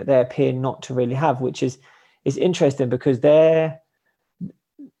IQ thing that they appear not to really have, which is interesting because there's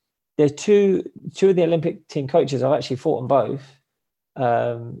two of the Olympic team coaches. I've actually fought them both,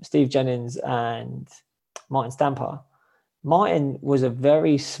 Steve Jennings and Martin Stamper. Martin was a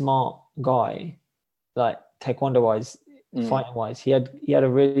very smart guy, like taekwondo wise, fighting wise. He had a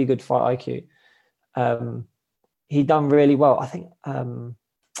really good fight IQ. He done really well. I think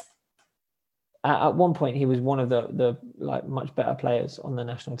at one point he was one of the like much better players on the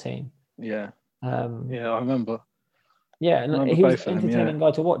national team. Yeah. I remember. Yeah, and he was an entertaining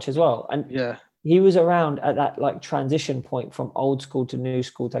guy to watch as well. And he was around at that like transition point from old school to new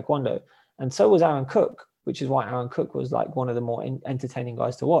school taekwondo. And so was Aaron Cook, which is why Aaron Cook was like one of the more entertaining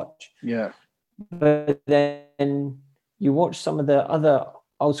guys to watch. Yeah. But then you watch some of the other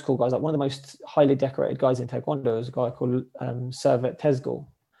old school guys, like one of the most highly decorated guys in taekwondo is a guy called Servet Tezgul,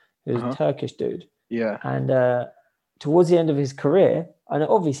 who's a Turkish dude. Yeah. And towards the end of his career, and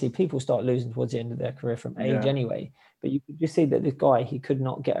obviously people start losing towards the end of their career from age anyway, but you could just see that this guy, he could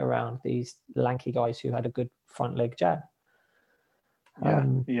not get around these lanky guys who had a good front leg jab.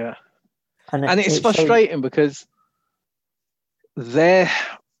 And it's frustrating because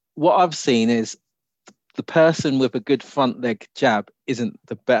what I've seen is the person with a good front leg jab isn't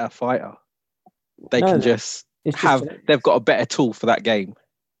the better fighter. They've got a better tool for that game.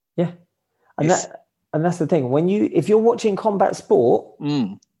 Yeah. And that's the thing. If you're watching combat sport,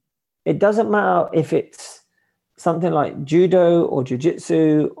 it doesn't matter if it's something like judo or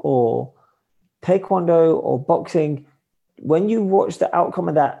jiu-jitsu or taekwondo or boxing. When you watch the outcome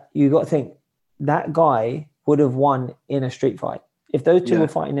of that, you got to think that guy would have won in a street fight. If those two were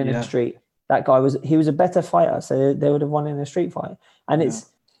fighting in a street, that guy was a better fighter, so they would have won in a street fight. And it's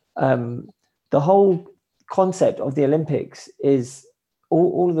the whole concept of the Olympics is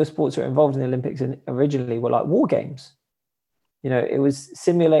all of the sports that are involved in the Olympics and originally were like war games. It was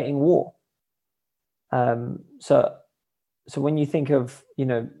simulating war. So when you think of,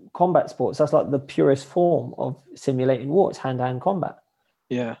 combat sports, that's like the purest form of simulating war. It's hand-to-hand combat.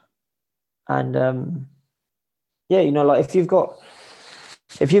 Yeah. And like if you've got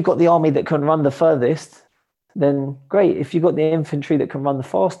the army that can run the furthest, then great. If you've got the infantry that can run the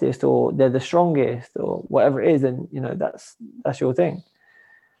fastest, or they're the strongest, or whatever it is, then that's your thing.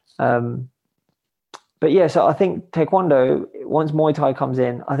 So I think taekwondo, once Muay Thai comes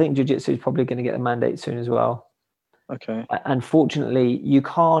in, I think jiu-jitsu is probably going to get a mandate soon as well. Okay. Unfortunately, you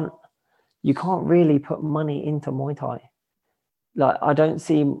can't really put money into Muay Thai. Like, I don't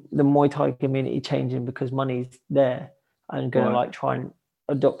see the Muay Thai community changing because money's there and going to try and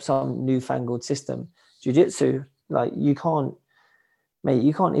adopt some newfangled system. Jiu-jitsu, like you can't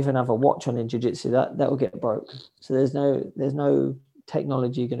even have a watch on in jiu-jitsu. That will get broke. So there's no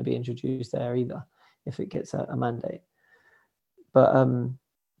technology going to be introduced there either if it gets a mandate. But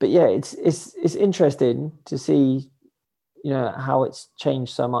it's interesting to see how it's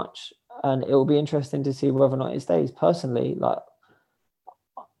changed so much, and it will be interesting to see whether or not it stays. Personally, like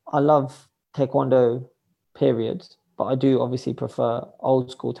I love taekwondo period, but I do obviously prefer old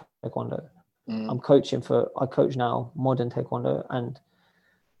school taekwondo. I coach now modern taekwondo, and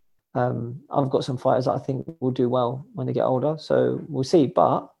I've got some fighters that I think will do well when they get older, so we'll see.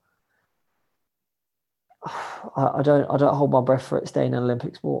 But I don't hold my breath for it staying an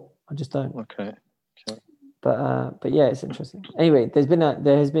Olympic sport. I just don't. Okay. But yeah, it's interesting. Anyway,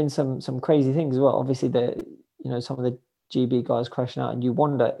 there has been some crazy things as well. Obviously, some of the GB guys crashing out, and you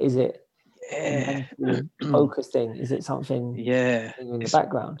wonder, is it a focus thing? Is it something in the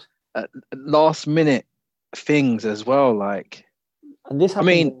background? Last minute things as well, like. And this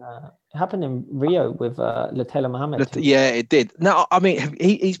happened. It happened in Rio with Latela Mohammed. It did. No, I mean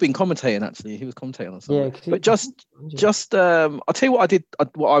he's been commentating actually. He was commentating on something. Yeah, but just I'll tell you what I did.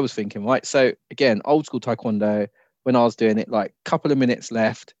 What I was thinking, right? So again, old school taekwondo. When I was doing it, like couple of minutes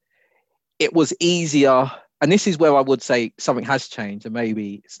left, it was easier. And this is where I would say something has changed, and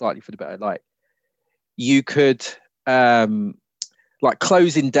maybe slightly for the better. Like you could like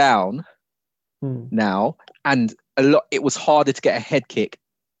closing down now, and it was harder to get a head kick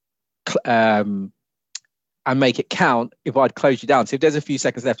and make it count if I'd close you down. So if there's a few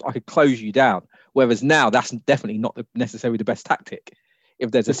seconds left, I could close you down. Whereas now that's definitely not necessarily the best tactic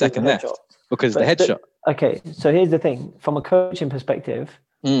if there's a second left because the headshot. Okay, so here's the thing. From a coaching perspective,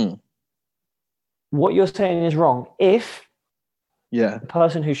 what you're saying is wrong if the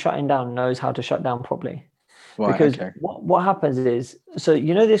person who's shutting down knows how to shut down properly. Right, because what happens is, so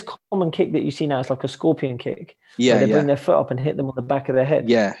you know this common kick that you see now, it's like a scorpion kick. Yeah, where they bring their foot up and hit them on the back of their head.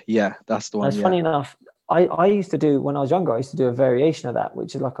 Yeah, that's the one. And it's funny enough, I used to do, when I was younger, I used to do a variation of that,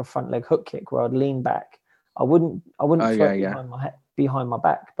 which is like a front leg hook kick where I'd lean back. I wouldn't float behind my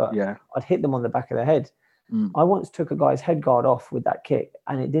back, but I'd hit them on the back of their head. I once took a guy's head guard off with that kick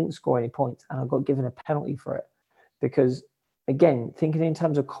and it didn't score any points, and I got given a penalty for it because, again, thinking in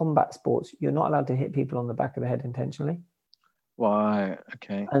terms of combat sports, you're not allowed to hit people on the back of the head intentionally. Right.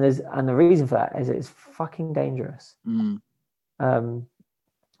 Okay. And the reason for that is it's fucking dangerous.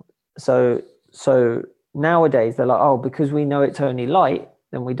 So nowadays they're like, oh, because we know it's only light,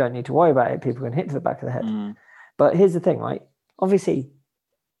 then we don't need to worry about it. People can hit to the back of the head. But here's the thing, right? Obviously,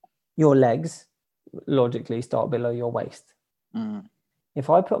 your legs logically start below your waist. If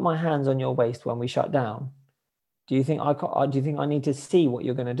I put my hands on your waist when we shut down, do you think I need to see what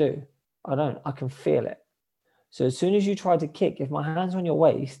you're going to do? I don't. I can feel it. So as soon as you try to kick, if my hand's on your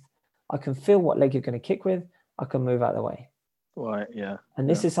waist, I can feel what leg you're going to kick with. I can move out of the way. Right. Yeah. And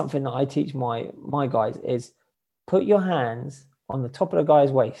this is something that I teach my guys is put your hands on the top of the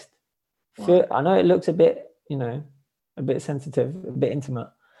guy's waist. Feel, I know it looks a bit, a bit sensitive, a bit intimate,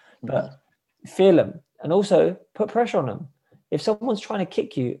 but feel them. And also put pressure on them. If someone's trying to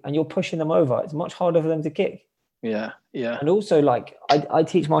kick you and you're pushing them over, it's much harder for them to kick. Yeah. And also, like, I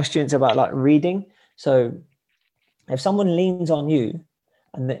teach my students about, like, reading. So if someone leans on you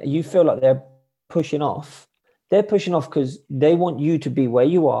and you feel like they're pushing off because they want you to be where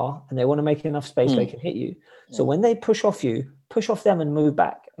you are and they want to make enough space they can hit you. So when they push off you, push off them and move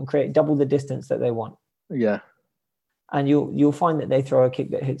back and create double the distance that they want. Yeah. And you'll find that they throw a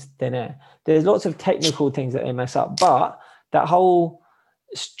kick that hits thin air. There's lots of technical things that they mess up, but that whole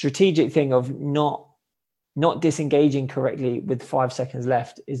strategic thing of not disengaging correctly with 5 seconds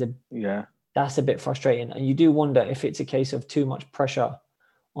left that's a bit frustrating. And you do wonder if it's a case of too much pressure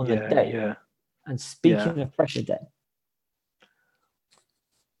on the day. Yeah. And speaking of pressure, then,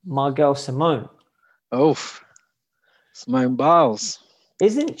 my girl Simone. Oh, Simone Biles.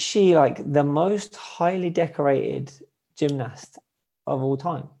 Isn't she like the most highly decorated gymnast of all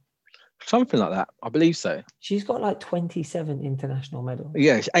time? Something like that. I believe so. She's got like 27 international medals.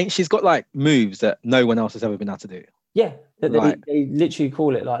 Yeah, she's got like moves that no one else has ever been able to do. Yeah, that they literally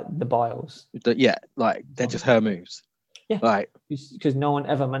call it like the Biles. Yeah, like they're just her moves. Yeah, like because no one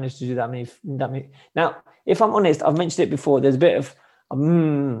ever managed to do that many. Now, if I'm honest, I've mentioned it before. There's a bit of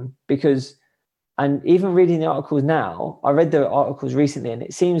because, and even reading the articles now, I read the articles recently, and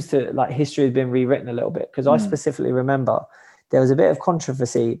it seems to like history has been rewritten a little bit because I specifically remember there was a bit of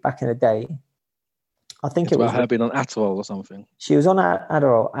controversy back in the day. I think it was her being on Adderall or something. She was on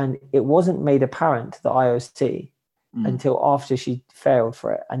Adderall, and it wasn't made apparent to the IOC until after she failed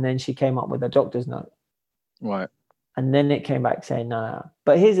for it, and then she came up with a doctor's note. Right. And then it came back saying no.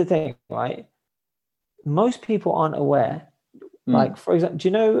 But here's the thing, right? Most people aren't aware. Like, for example, do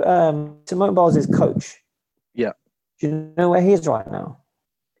you know Simone Biles' coach? Yeah. Do you know where he is right now?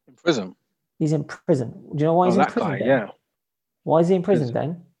 In prison. He's in prison. Do you know why he's in prison? Guy, yeah. Why is he in prison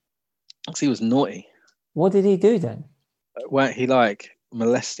then? Because he was naughty. What did he do then? Weren't he like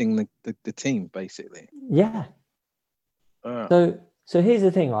molesting the team, basically? Yeah. So here's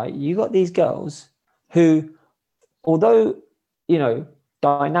the thing, right? You got these girls who, although,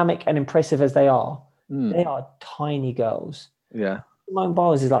 dynamic and impressive as they are tiny girls. Yeah. Simone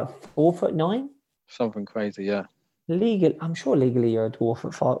Biles is like 4'9". Something crazy, yeah. I'm sure legally you're a dwarf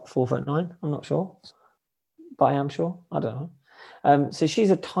at 4'9". I'm not sure, but I am sure. I don't know. So she's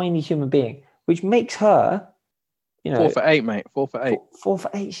a tiny human being, which makes her, 4'8", mate. 4'8".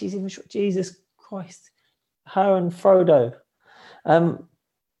 4'8". She's even short. Jesus Christ. Her and Frodo.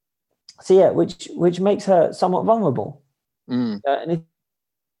 So yeah, which makes her somewhat vulnerable. And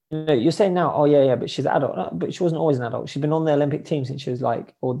you're saying now, oh yeah, but she's an adult. No, but she wasn't always an adult. She's been on the Olympic team since she was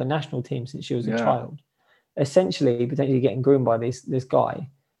or the national team since she was a child. Essentially, potentially getting groomed by this guy,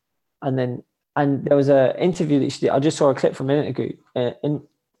 and there was an interview that she did. I just saw a clip from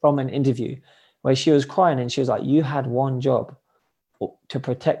an interview where she was crying and she was like, "You had one job to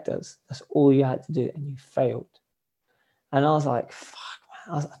protect us. That's all you had to do, and you failed." And I was like,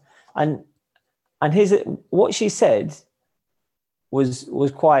 "Fuck, man." And what she said was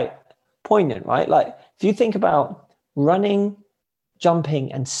quite poignant, right? Like, if you think about running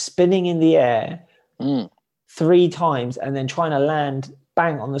jumping and spinning in the air 3 times and then trying to land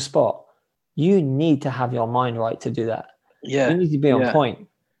bang on the spot. You need to have your mind right to do that. Yeah. You need to be on point.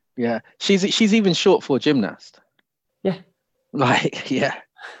 Yeah. She's even short for a gymnast. Yeah. Like, yeah.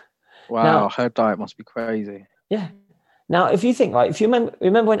 Wow. Now, her diet must be crazy. Yeah. Now, if you think, right, if you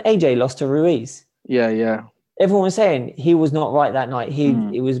remember when AJ lost to Ruiz? Yeah. Everyone was saying he was not right that night. He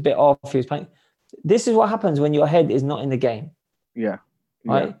was a bit off. He was playing. This is what happens when your head is not in the game. Yeah.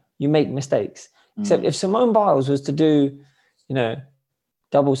 Right? You make mistakes. Except if Simone Biles was to do,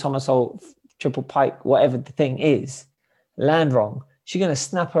 double somersault, triple pike, whatever the thing is, land wrong, she's going to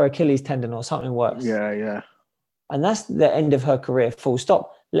snap her Achilles tendon or something worse. Yeah. And that's the end of her career, full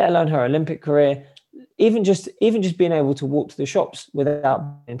stop, let alone her Olympic career. Even just being able to walk to the shops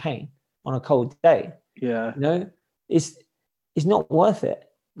without being in pain on a cold day. Yeah. It's not worth it.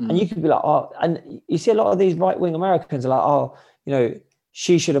 And you could be like, oh, and you see a lot of these right-wing Americans are like, oh,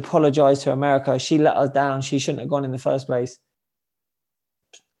 she should apologize to America. She let us down. She shouldn't have gone in the first place.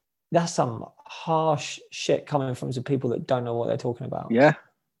 That's some harsh shit coming from some people that don't know what they're talking about. Yeah.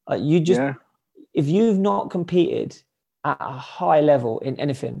 If you've not competed at a high level in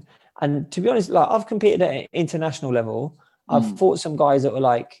anything, and to be honest, like I've competed at an international level. I've fought some guys that were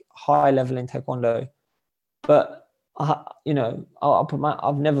like high level in Taekwondo, but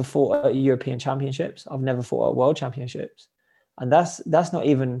I've never fought at European Championships. I've never fought at World Championships, and that's not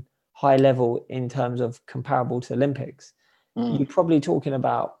even high level in terms of comparable to Olympics. You're probably talking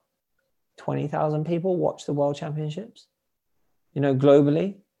about 20,000 people watch the World Championships,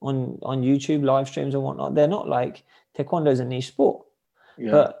 globally on YouTube live streams and whatnot. They're not like Taekwondo is a niche sport,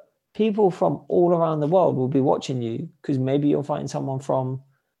 but people from all around the world will be watching you because maybe you're fighting someone from,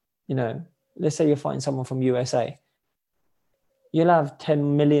 let's say you're fighting someone from USA. You'll have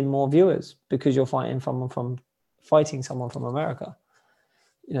 10 million more viewers because you're fighting someone from America.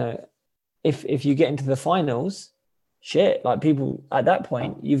 If you get into the finals, shit, like people at that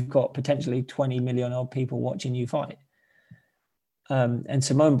point, you've got potentially 20 million odd people watching you fight. And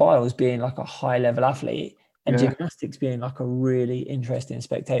Simone Biles being like a high level athlete and gymnastics being like a really interesting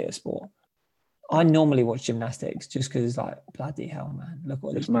spectator sport. I normally watch gymnastics just because it's like, bloody hell, man. Look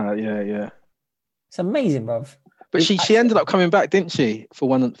what it's mad. Yeah. It's amazing, bruv. But she ended up coming back, didn't she, for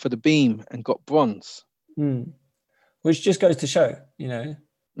the beam and got bronze. Which just goes to show, her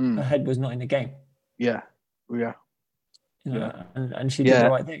head was not in the game. Yeah. And she did the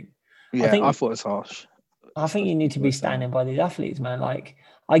right thing. Yeah, I thought it was harsh. I think you need to be standing by these athletes, man. Like,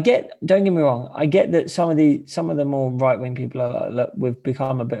 don't get me wrong, I get that some of the more right-wing people are like, look, we've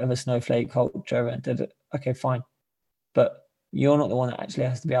become a bit of a snowflake culture and okay, fine. But you're not the one that actually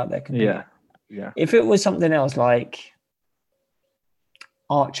has to be out there competing. Yeah. If it was something else like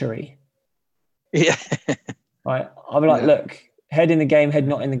archery, right, I'll be like, look, head in the game, head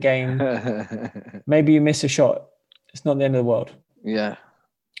not in the game. Maybe you miss a shot. It's not the end of the world. Yeah.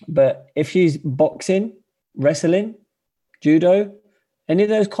 But if she's boxing, wrestling, judo, any of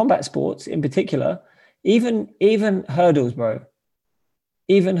those combat sports in particular, even hurdles, bro.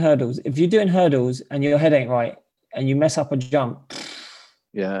 Even hurdles. If you're doing hurdles and your head ain't right and you mess up a jump.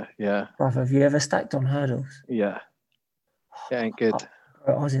 Yeah. Brother, have you ever stacked on hurdles? Yeah. It ain't good.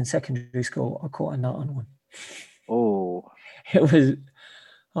 I was in secondary school. I caught a nut on one. Oh. It was...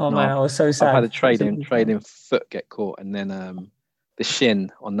 man, I was so sad. I've had a trading foot get caught and then the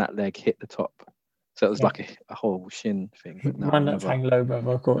shin on that leg hit the top. So it was like a whole shin thing. But no, my nuts hang low,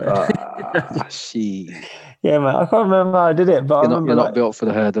 brother. I caught it. Yeah, man. I can't remember how I did it, but you're not built for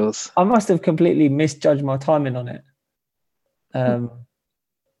the hurdles. I must have completely misjudged my timing on it. I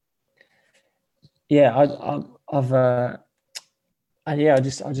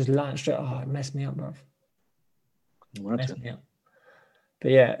just landed straight. Oh, it messed me up, bro. Messed me up.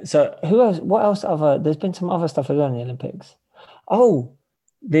 But yeah, so who else? What else? There's been some other stuff as well in the Olympics. Oh,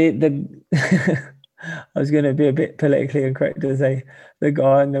 the I was going to be a bit politically incorrect to say the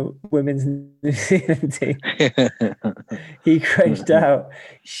guy in the women's New Zealand team. He crashed out.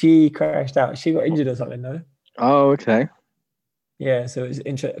 She crashed out. She got injured or something, no? Oh, okay. Yeah, so it's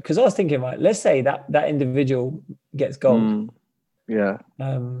interesting because I was thinking, right, let's say that individual gets gold. Yeah.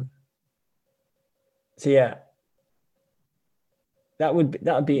 So yeah. That would be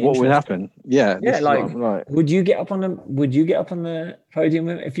what interesting. Would happen? Yeah, like right. Would you get up on the podium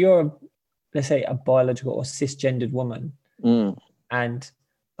if you're let's say a biological or cisgendered woman and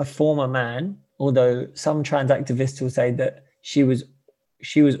a former man, although some trans activists will say that she was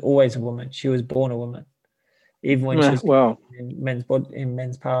always a woman, she was born a woman, even when she was in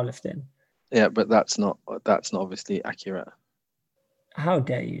men's powerlifting. Yeah, but that's not obviously accurate. How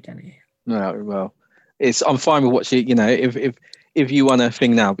dare you, Danny? No, well, I'm fine with what she, if you want a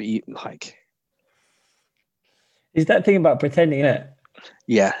thing now, but you like, Is that thing about pretending it?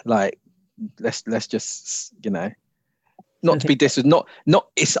 yeah, like let's just not to be not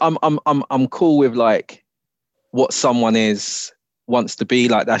it's I'm cool with like what someone wants to be,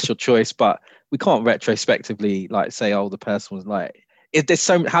 like that's your choice, but we can't retrospectively like say, oh, the person was like, if there's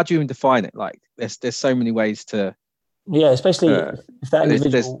how do you even define it? Like there's so many ways to especially if that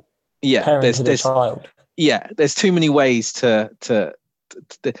individual parented a child. Yeah, there's too many ways to the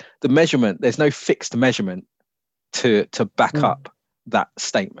measurement. There's no fixed measurement to back up that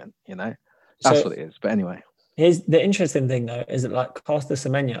statement. That's what it is. But anyway, here's the interesting thing though, is that like Caster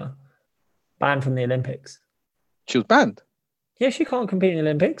Semenya banned from the Olympics. She was banned. Yeah, she can't compete in the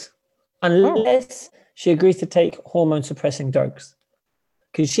Olympics unless she agrees to take hormone suppressing drugs,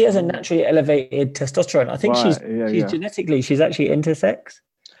 because she has a naturally elevated testosterone. I think she's genetically, she's actually intersex.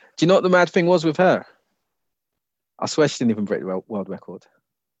 Do you know what the mad thing was with her? I swear she didn't even break the world record.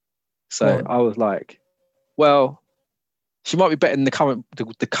 So I was like, well, she might be better than the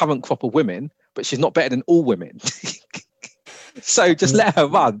current crop of women, but she's not better than all women. So just let her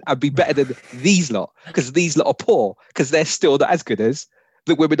run and be better than these lot, because these lot are poor, because they're still not as good as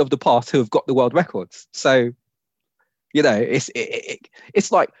the women of the past who have got the world records. So,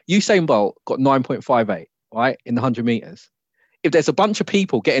 it's like Usain Bolt got 9.58, right, in the 100 meters. If there's a bunch of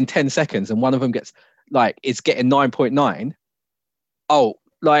people getting 10 seconds and one of them gets is getting 9.9,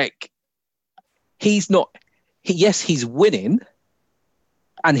 he's not. He's winning,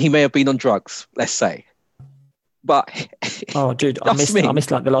 and he may have been on drugs, let's say. But oh, dude, I missed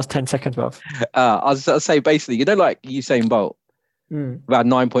like the last 10 seconds, bro. I was going to say, basically, like Usain Bolt, about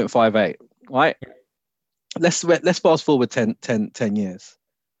 9.58, right? Let's fast forward 10 years,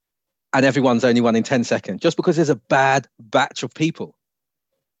 and everyone's only running 10 seconds just because there's a bad batch of people.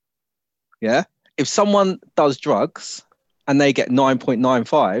 Yeah, if someone does drugs and they get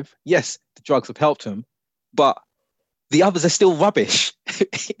 9.95, yes, the drugs have helped them, but the others are still rubbish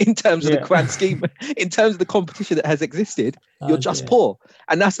in terms of the grand scheme. In terms of the competition that has existed, you're just poor.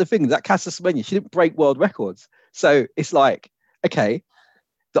 And that's the thing, that Caster Semenya, she didn't break world records. So it's like, okay,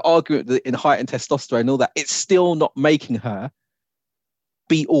 the argument that in height and testosterone and all that, it's still not making her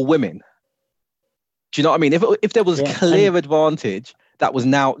beat all women. Do you know what I mean? If there was a clear advantage that was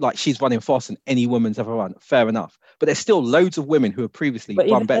now, like, she's running faster than any woman's ever run, fair enough. But there's still loads of women who have previously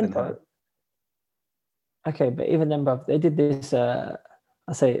run better than her. Okay, but even then, bruv, they did this, I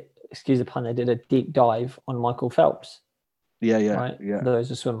say, excuse the pun, they did a deep dive on Michael Phelps. Yeah. Right? Yeah. Though he's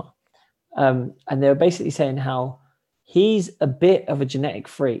a swimmer. And they were basically saying how he's a bit of a genetic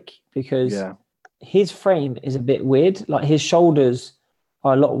freak, because his frame is a bit weird. Like, his shoulders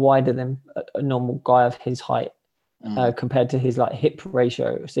are a lot wider than a normal guy of his height compared to his like hip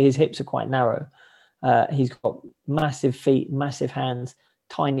ratio. So his hips are quite narrow. He's got massive feet, massive hands,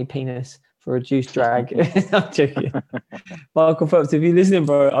 tiny penis for reduced drag. I'm joking. Michael Phelps, if you're listening,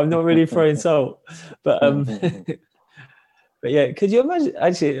 bro, I'm not really throwing salt. But but yeah, could you imagine,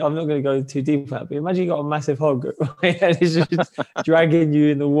 actually, I'm not going to go too deep on that, but imagine you got a massive hog, right? And it's just dragging you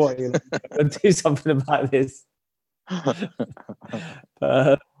in the water. You're like, do something about this. It's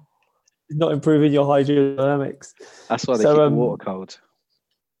not improving your hydrodynamics. That's why they keep the water cold.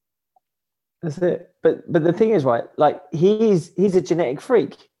 That's it. But the thing is, right, like, he's a genetic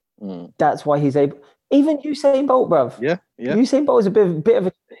freak. That's why he's able. Even Usain Bolt, bruv. Yeah. Usain Bolt is a bit of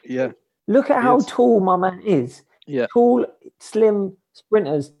a. Yeah. Look at how tall my man is. Yeah. Tall, slim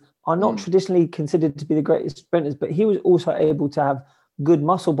sprinters are not traditionally considered to be the greatest sprinters, but he was also able to have good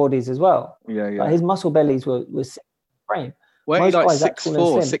muscle bodies as well. Yeah. Like, his muscle bellies were frame. Were he like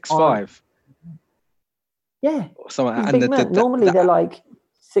 6'4", 6'5"? Yeah. And normally they're like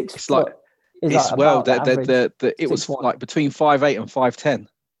 6 it's foot. Like, it's well, it was like between 5'8" and 5'10"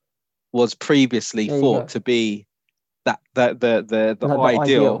 was previously thought to be the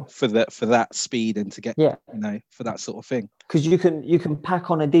ideal for that speed and to get for that sort of thing. Because you can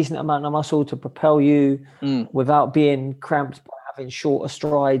pack on a decent amount of muscle to propel you without being cramped by having shorter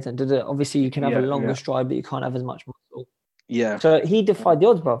strides, and obviously you can have a longer stride, but you can't have as much muscle. Yeah. So he defied the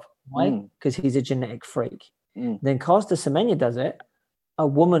odds, bruv. Why? Because he's a genetic freak. Then Caster Semenya does it, a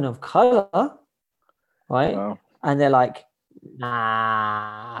woman of color, right? Wow. And they're like,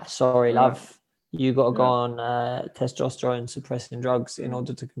 nah, sorry, love. You got to go on testosterone suppressing drugs in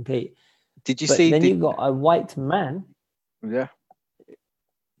order to compete. Did you see? Then you got a white man. Yeah.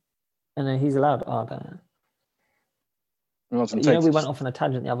 And then he's allowed. Oh, I don't know. We went off on a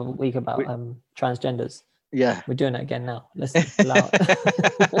tangent the other week about transgenders. Yeah. We're doing it again now. Let's allow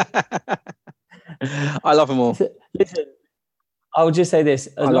it. I love them all. Listen, I would just say this.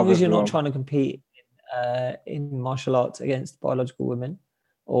 As long as you're not trying to compete in martial arts against biological women,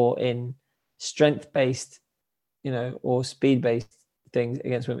 or in strength-based, or speed-based things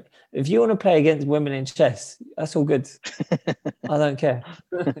against women. If you want to play against women in chess, that's all good. I don't care.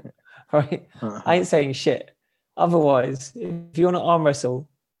 Right? I ain't saying shit. Otherwise, if you want to arm wrestle,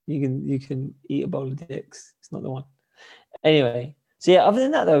 you can eat a bowl of dicks. It's not the one. Anyway, so yeah. Other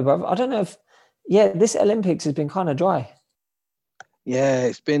than that, though, bro, I don't know if this Olympics has been kind of dry. Yeah,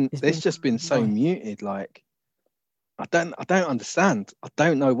 it's just been so muted. Like, I don't understand. I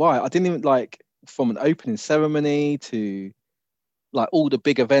don't know why. I didn't even like, from an opening ceremony to like all the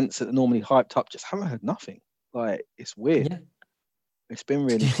big events that are normally hyped up, just haven't heard nothing. Like, it's weird. Yeah. It's been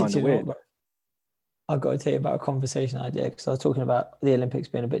really kind of weird. I've got to tell you about a conversation I did, because I was talking about the Olympics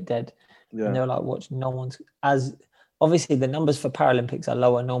being a bit dead. Yeah. And they were like, watch, no one's obviously the numbers for Paralympics are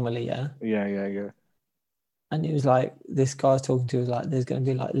lower normally. Yeah. Yeah. And it was like, this guy I was talking to was like, there's going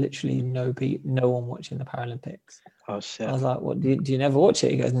to be like literally no one watching the Paralympics. Oh shit. I was like, what, do you never watch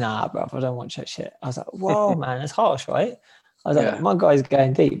it? He goes, nah, bro, I don't watch that shit. I was like, whoa, man, that's harsh, right? I was like, my guy's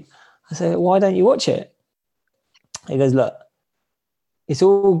going deep. I said, why don't you watch it? He goes, look, it's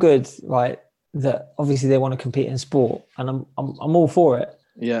all good, right? That obviously they want to compete in sport, and I'm all for it.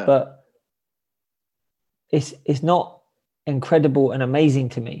 Yeah. But it's not incredible and amazing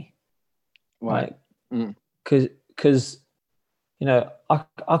to me. Right. Because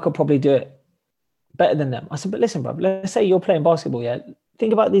I could probably do it better than them. I said, but listen, bro, let's say you're playing basketball, yeah?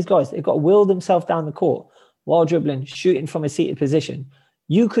 Think about these guys. They've got to will themselves down the court while dribbling, shooting from a seated position.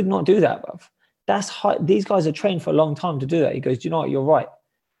 You could not do that, bro. That's hard. These guys are trained for a long time to do that. He goes, do you know what? You're right.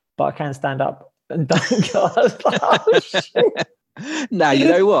 But I can stand up and dunk. Oh, shit. Now, you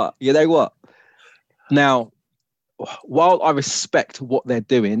know what? Now, while I respect what they're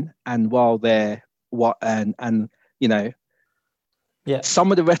doing, and while they're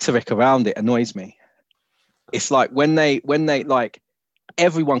some of the rhetoric around it annoys me. It's like when they like,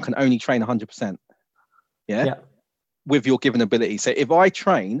 everyone can only train 100%. Yeah. With your given ability. So if I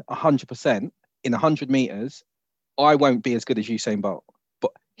train 100% in 100 meters, I won't be as good as Usain Bolt.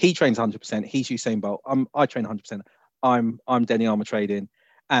 But he trains 100%. He's Usain Bolt. I train 100%. I'm Denny Armour trading,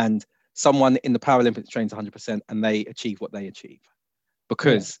 and someone in the Paralympics trains 100% and they achieve what they achieve,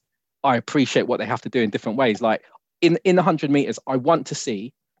 because I appreciate what they have to do in different ways. Like in 100 meters, I want to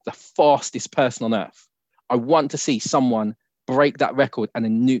see the fastest person on earth. I want to see someone break that record and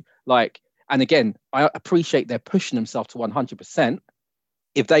and again, I appreciate they're pushing themselves to 100%.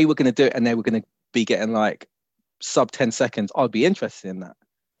 If they were going to do it and they were going to be getting like sub 10 seconds, I'd be interested in that.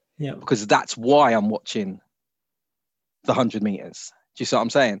 Yeah. Because that's why I'm watching the 100 meters. Do you see what I'm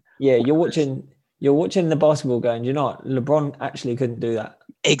saying? Yeah, you're watching the basketball going, you know what? LeBron actually couldn't do that.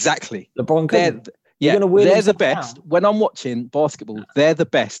 Exactly. LeBron couldn't. They're the best. When I'm watching basketball, they're the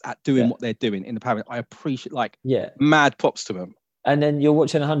best at doing what they're doing in the Paralympics. I appreciate, mad props to them. And then you're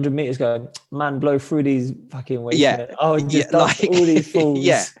watching 100 meters going, man, blow through these fucking weights. Yeah. Oh, just all these fools.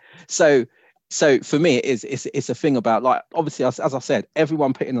 Yeah. So for me, it's a thing about, like, obviously, as I said,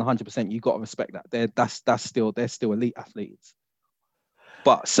 everyone putting in 100%, you've got to respect that. They're still elite athletes.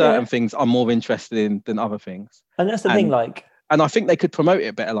 But certain things I'm more interested in than other things. And that's the thing, like. And I think they could promote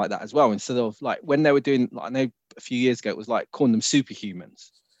it better like that as well, instead of like when they were doing, like, I know a few years ago, it was like calling them superhumans.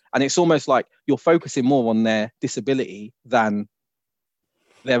 And it's almost like you're focusing more on their disability than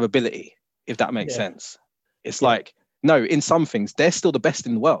their ability, if that makes sense. It's like, no, in some things, they're still the best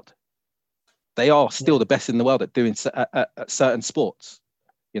in the world. They are still the best in the world at doing at certain sports,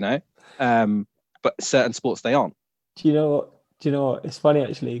 but certain sports they aren't. Do you know what? It's funny,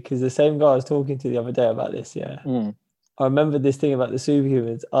 actually, because the same guy I was talking to the other day about this, I remember this thing about the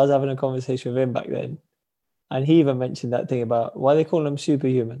superhumans. I was having a conversation with him back then, and he even mentioned that thing about why they call them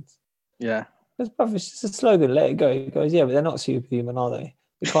superhumans. Yeah. Because, it's just a slogan, let it go. He goes, yeah, but they're not superhuman, are they?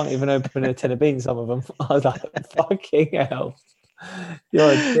 They can't even open a tin of beans, some of them. I was like, fucking hell.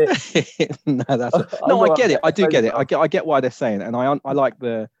 You're a dick. I get it. I do get it. I get why they're saying it. And I like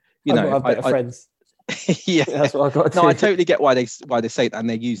the, I've better friends. Yeah. That's what I got to do. No, I totally get why they say that, and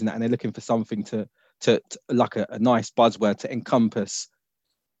they're using that, and they're looking for something to like a nice buzzword to encompass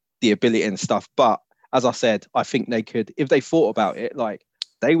the ability and stuff. But as I said, I think they could, if they thought about it, like,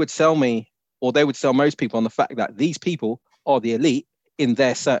 they would sell me, or they would sell most people on the fact that these people are the elite in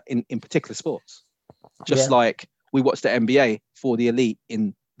their in particular sports. Just like we watch the NBA for the elite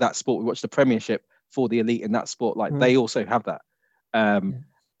in that sport, we watch the Premiership for the elite in that sport. Like they also have that,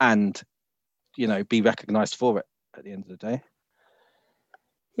 and be recognized for it at the end of the day.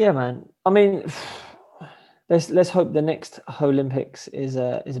 Yeah, man. I mean, let's hope the next Olympics is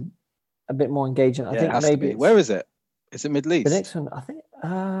a bit more engaging. I think maybe where is it? Is it Middle East? The next one, I think.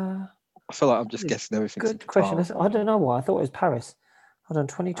 I feel like I'm just guessing everything. Good question. I don't know why. I thought it was Paris. Hold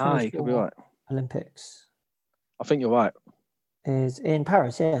on, You could be 2024 right. Olympics I think you're right. is in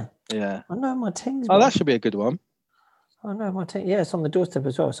Paris. Yeah. Yeah. I know my teams. Oh, that should be a good one. I know my team. Yeah, it's on the doorstep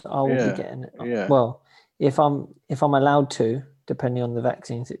as well. So I will be getting it. Yeah. Well, if I'm allowed to, depending on the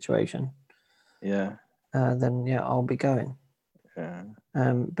vaccine situation. Yeah. Then yeah, I'll be going. Yeah.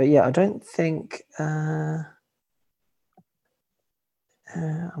 But yeah, I don't think. I'm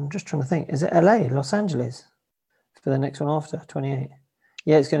just trying to think. Is it LA, Los Angeles, for the next one after 28?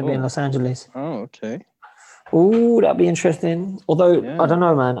 Yeah, it's going to be in Los Angeles. Oh, okay. Oh, that'd be interesting. Although I don't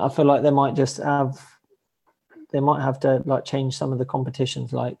know, man. I feel like they might have to like change some of the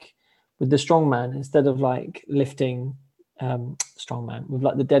competitions, like with the strongman, instead of like lifting strongman with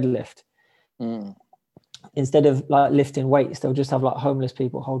like the deadlift. Instead of like lifting weights, they'll just have like homeless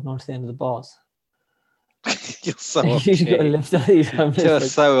people holding on to the end of the bars. You're so off key. You're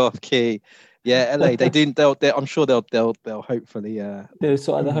so off key. Yeah, LA. They do. I'm sure they'll hopefully. They'll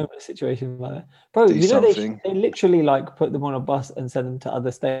sort of the homeless situation, like bro. Do you know something. they literally like put them on a bus and send them to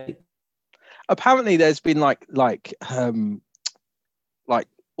other states. Apparently, there's been like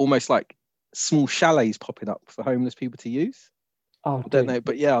almost like small chalets popping up for homeless people to use. Oh, I don't know,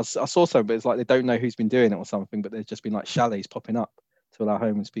 but yeah, I saw some, but it's like they don't know who's been doing it or something. But there's just been like chalets popping up to allow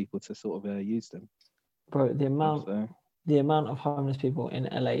homeless people to sort of use them. Bro, the amount of homeless people in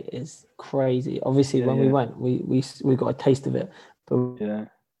LA is crazy. Obviously, when we went, we got a taste of it. But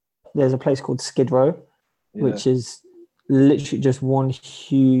there's a place called Skid Row, which is literally just one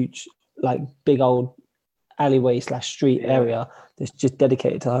huge, like big old alleyway / street area that's just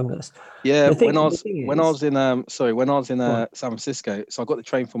dedicated to homeless. Yeah, when I was in San Francisco, so I got the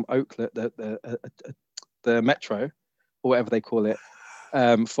train from Oakland, the metro, or whatever they call it,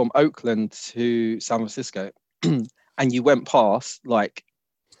 from Oakland to San Francisco, and you went past like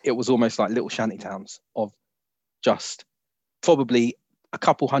it was almost like little shanty towns of just probably a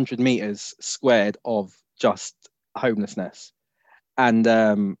couple 100 meters squared of just homelessness,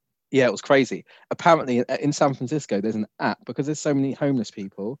 and yeah, it was crazy. Apparently, in San Francisco, there's an app because there's so many homeless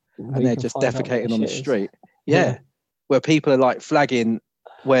people and they're just defecating on the street. Yeah, where people are like flagging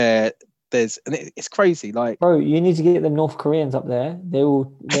where there's, and it's crazy. Like, bro, you need to get the North Koreans up there.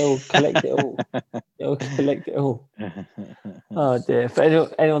 They'll collect it all. They'll collect it all. Oh dear! For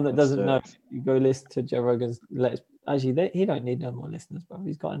anyone that doesn't know, you go listen to Joe Rogan's. He don't need no more listeners, bro.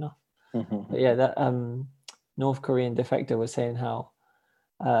 He's got enough. But yeah, that North Korean defector was saying how.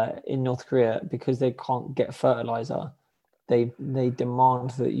 In North Korea, because they can't get fertilizer, they demand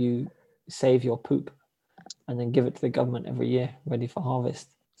that you save your poop and then give it to the government every year, ready for harvest,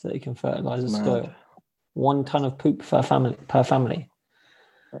 so they can fertilize the soil. 1 ton of poop per family.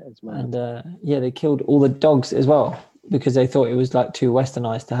 And they killed all the dogs as well because they thought it was like too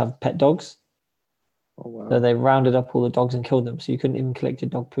westernized to have pet dogs. Oh, wow. So they rounded up all the dogs and killed them, so you couldn't even collect your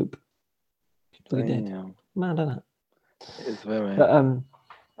dog poop. They did. Mad, isn't it? It's very.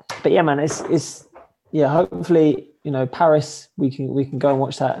 But yeah, man, it's hopefully, Paris, we can go and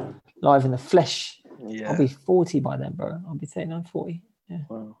watch that live in the flesh. Yeah. I'll be 40 by then, bro. I'll be 39, 40. Yeah.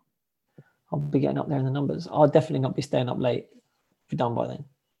 Wow. I'll be getting up there in the numbers. I'll definitely not be staying up late if you're done by then.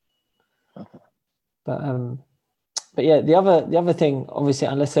 But yeah, the other thing, obviously,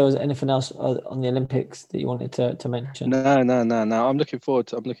 unless there was anything else on the Olympics that you wanted to mention. No. I'm looking forward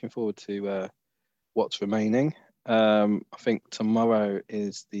to what's remaining. I think tomorrow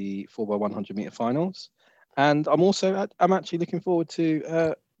is the 4x100 meter finals, and I'm actually looking forward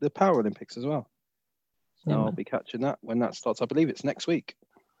to the Paralympics as well. So I'll be catching that when that starts. I believe it's next week.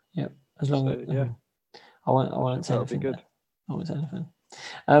 Yeah, as long as I won't say anything. That'll be good. I won't say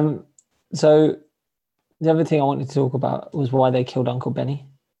anything. So the other thing I wanted to talk about was why they killed Uncle Benny.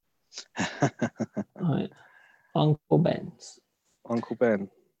 Right, Uncle Ben.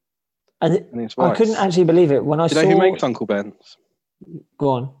 I couldn't actually believe it when I saw. Do you know who makes Uncle Ben's? Go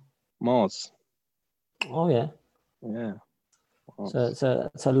on. Mars. Oh yeah. Yeah. Mars.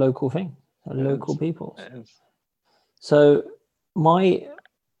 So it's a local thing. Local people. It is. So my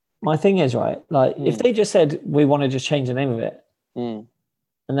thing is, right, like if they just said we want to just change the name of it, and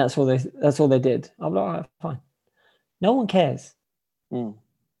that's all they did, I'm like, all right, fine. No one cares. No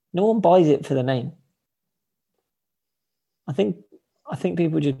one buys it for the name. I think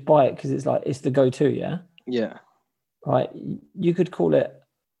people just buy it because it's the go-to, yeah? Yeah. Right. You could call it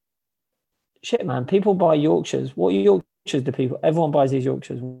shit, man. People buy Yorkshires. What Yorkshires do people? Everyone buys these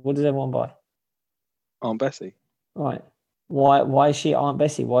Yorkshires. What does everyone buy? Aunt Bessie. Right. Why is she Aunt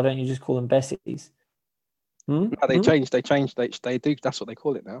Bessie? Why don't you just call them Bessies? No, they changed. They do. That's what they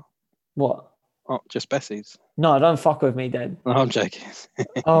call it now. What? Oh, just Bessie's. No, don't fuck with me, then. No, I'm joking.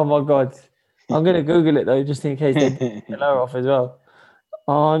 Oh my god, I'm gonna Google it though, just in case they get her off as well.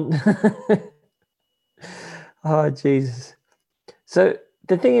 On. Oh Jesus. So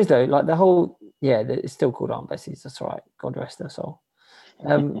the thing is though, like the whole, it's still called Aunt Bessie's. That's right. God rest her soul.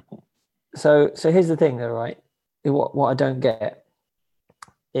 So here's the thing though, right? What I don't get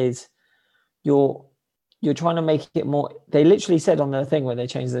is you're trying to make it more. They literally said on the thing when they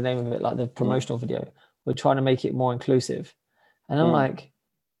changed the name of it, like the promotional video, we're trying to make it more inclusive. And I'm like,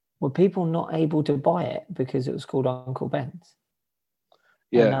 were people not able to buy it because it was called Uncle Ben's?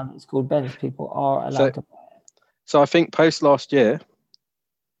 Yeah. And now that it's called Ben's, people are allowed to buy it. So I think post last year,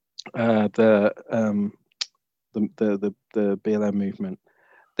 the BLM movement,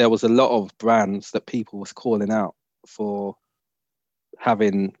 there was a lot of brands that people was calling out for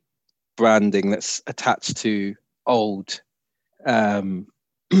having branding that's attached to old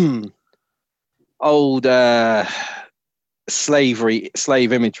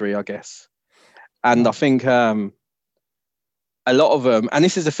slave imagery, I guess. And I think a lot of them, and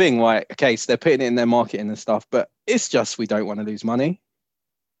this is the thing, right? Okay, so they're putting it in their marketing and stuff, but it's just, we don't want to lose money.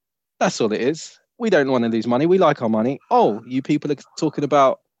 That's all it is. We don't want to lose money. We like our money. Oh, you people are talking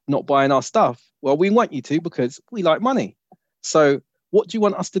about not buying our stuff. Well, we want you to because we like money. So what do you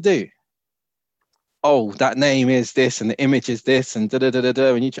want us to do? Oh, that name is this and the image is this and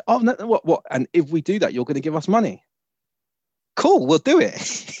da-da-da-da-da. And you, oh, no, what? And if we do that, you're going to give us money. Cool, we'll do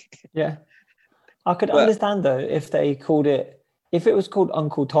it. Yeah. I could understand though if they called it, if it was called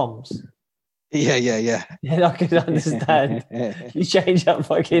Uncle Tom's. Yeah. Then I could understand. You change that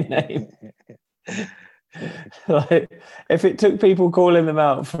fucking name. Like, if it took people calling them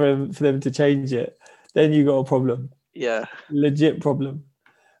out for them to change it, then you got a problem. Yeah. Legit problem.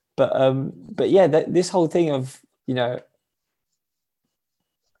 But yeah, this whole thing of, you know,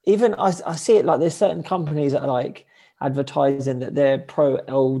 even I see it like there's certain companies that are like advertising that they're pro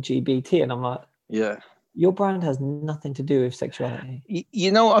LGBT, and I'm like, yeah, your brand has nothing to do with sexuality.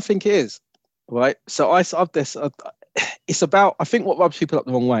 You know what I think it is, right? So I've this. It's about, I think what rubs people up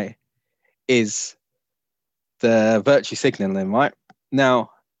the wrong way is the virtue signaling, right?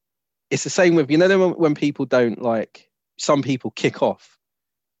 Now, it's the same with, you know, when people don't like, some people kick off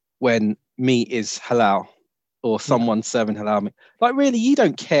when meat is halal or someone's serving halal meat. Like, really, you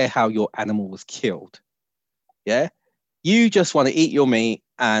don't care how your animal was killed. Yeah. You just want to eat your meat,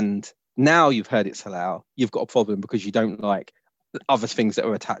 and now you've heard it's halal. You've got a problem because you don't like other things that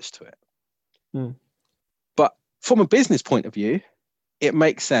are attached to it. But from a business point of view, it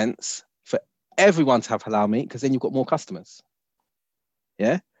makes sense for everyone to have halal meat because then you've got more customers.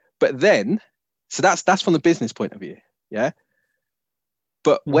 Yeah. But then, so that's from the business point of view. Yeah.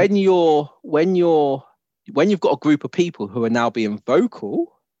 But when you've got a group of people who are now being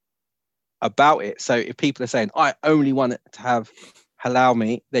vocal about it, so if people are saying, I only want it to have halal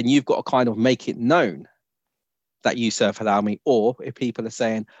meat, then you've got to kind of make it known that you serve halal meat. Or if people are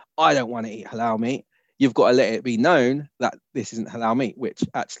saying, I don't want to eat halal meat, you've got to let it be known that this isn't halal meat, which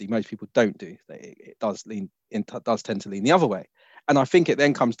actually most people don't do. It does tend to lean the other way. And I think it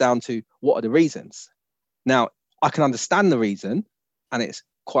then comes down to, what are the reasons? Now, I can understand the reason, and it's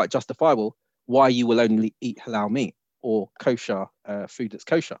quite justifiable, why you will only eat halal meat or kosher food that's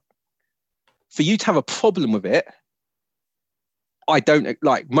kosher. For you to have a problem with it, I don't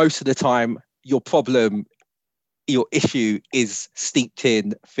like, most of the time your issue is steeped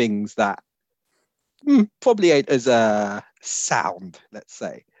in things that probably ain't as sound, let's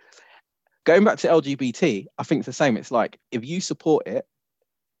say. Going back to LGBT, I think it's the same. It's like, if you support it,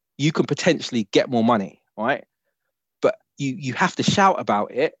 you can potentially get more money, right? But you have to shout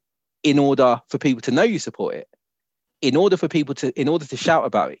about it in order for people to know you support it. In order to shout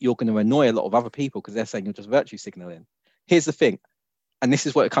about it, you're going to annoy a lot of other people because they're saying you're just virtue signaling. Here's the thing, and this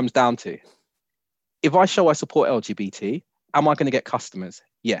is what it comes down to. If I show I support LGBT, am I going to get customers?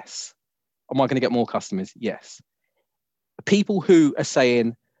 Yes. Am I going to get more customers? Yes. People who are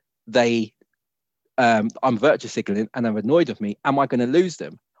saying I'm virtue signaling and are annoyed with me, am I going to lose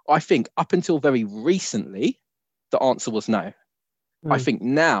them? I think up until very recently, the answer was no. I think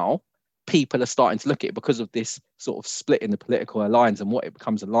now people are starting to look at it because of this sort of split in the political alliance and what it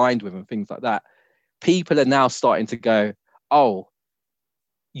becomes aligned with and things like that. People are now starting to go, oh,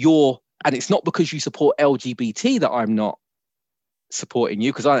 and it's not because you support LGBT that I'm not supporting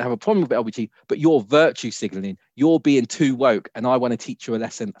you, because I don't have a problem with LGBT, but you're virtue signaling, you're being too woke, and I want to teach you a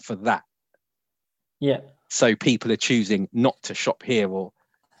lesson for that. Yeah. So people are choosing not to shop here, or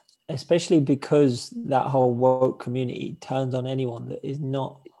especially because that whole woke community turns on anyone that is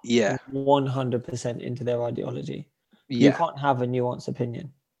not 100% into their ideology. You can't have a nuanced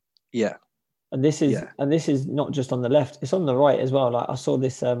opinion. Yeah. And this is not just on the left; it's on the right as well. Like I saw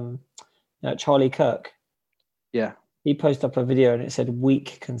this, Charlie Kirk. Yeah. He posted up a video and it said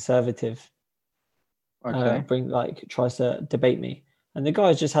 "weak conservative." Okay. Tries to debate me, and the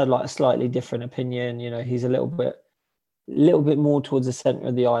guy's just had like a slightly different opinion. You know, he's a little bit more towards the center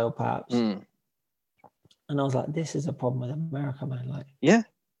of the aisle, perhaps. Mm. And I was like, this is a problem with America, man. Like, yeah,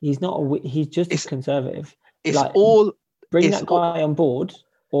 he's just a conservative. It's like, bring that guy on board,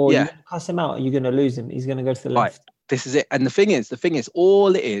 or you cuss him out, you're going to lose him. He's going to go to the left. Right. This is it. And the thing is,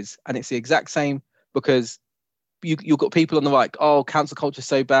 all it is, and it's the exact same, because you've got people on the right. Oh, cancel culture is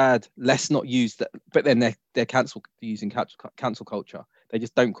so bad. Let's not use that. But then they're using cancel culture. They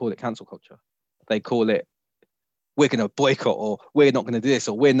just don't call it cancel culture. They call it, we're going to boycott, or we're not going to do this,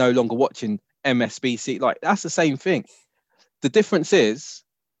 or we're no longer watching MSBC. Like, that's the same thing. The difference is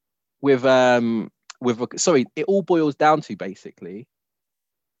it all boils down to basically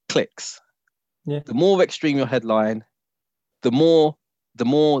clicks. Yeah. The more extreme your headline, the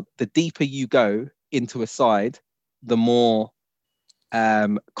deeper you go into a side, the more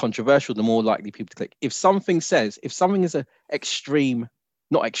controversial, the more likely people to click. If something is a extreme,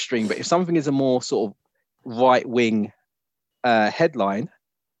 not extreme, but if something is a more sort of right-wing headline,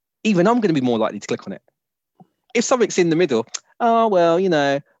 even I'm going to be more likely to click on it. If something's in the middle, oh well,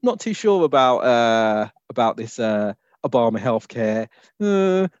 not too sure about this Obama healthcare.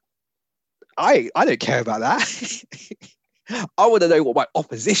 I don't care about that. I want to know what my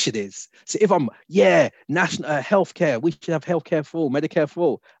opposition is. So if I'm, national healthcare, we should have healthcare for all, Medicare for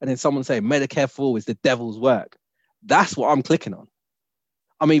all, and then someone saying Medicare for all is the devil's work, that's what I'm clicking on.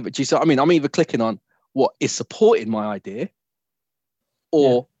 I'm either clicking on what is supporting my idea,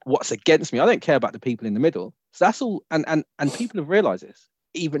 or what's against me. I don't care about the people in the middle. So that's all. And people have realized this,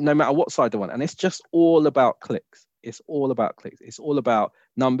 even no matter what side they want. And it's just all about clicks. It's all about clicks. It's all about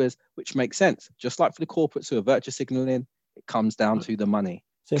numbers, which makes sense. Just like for the corporates who are virtue signaling, it comes down to the money.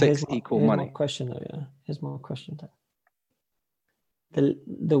 So clicks equal money. Here's my question though, yeah. Here's my question though.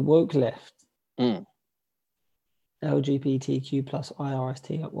 The woke left, LGBTQ plus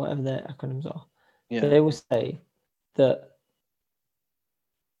IRST, whatever their acronyms are, they will say that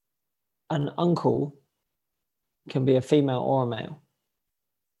an uncle can be a female or a male.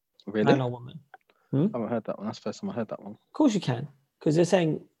 Really? Man or woman. I haven't heard that one. That's the first time I heard that one. Of course you can, because they're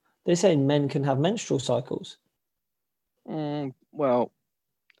saying men can have menstrual cycles. Well,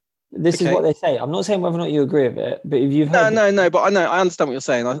 this is what they say. I'm not saying whether or not you agree with it, but if you've heard no, but I understand what you're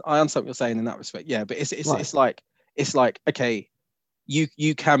saying. I understand what you're saying in that respect. Yeah, but it's like okay,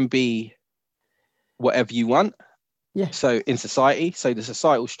 you can be whatever you want. Yeah. So in society, the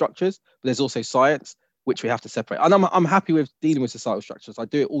societal structures, but there's also science, which we have to separate. And I'm happy with dealing with societal structures. I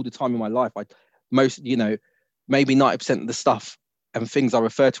do it all the time in my life. Maybe 90% of the stuff and things I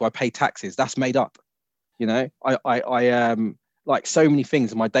refer to, I pay taxes. That's made up. I like so many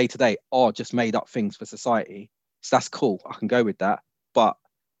things in my day to day are just made up things for society. So that's cool. I can go with that. But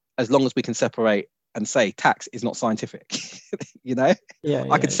as long as we can separate and say tax is not scientific, I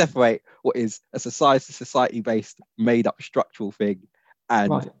can separate what is a society based made up structural thing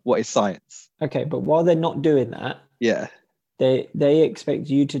and what is science. Okay, but while they're not doing that, they expect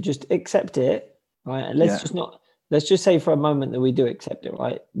you to just accept it, right? And let's just say for a moment that we do accept it,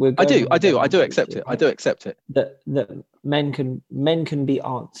 right? I do accept it. I do accept it. That men can be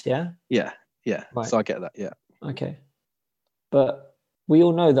aunts, yeah? Yeah. Right. So I get that, yeah. Okay. But we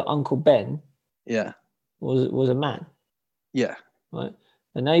all know that Uncle Ben was a man. Yeah. Right.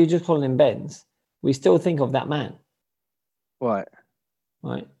 And now you're just calling him Ben's. We still think of that man. Right.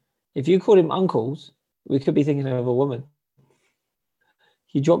 Right. If you called him uncles, we could be thinking of a woman.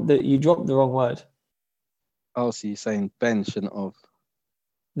 You dropped the wrong word. Oh, so you're saying Ben shouldn't have?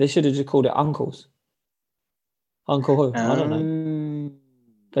 They should have just called it uncles. Uncle who? I don't know.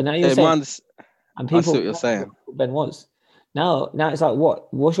 But now you're saying, and people, I see what you're saying. Ben was. Now it's like,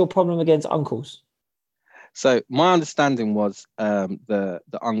 what? What's your problem against uncles? So my understanding was the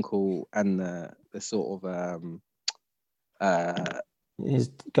uncle and the sort of he's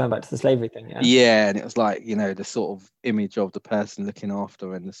going back to the slavery thing, yeah. Yeah, and it was like, the sort of image of the person looking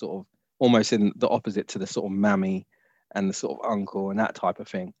after, and the sort of almost in the opposite to the sort of mammy and the sort of uncle and that type of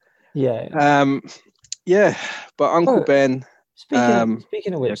thing. Yeah. But Uncle Ben.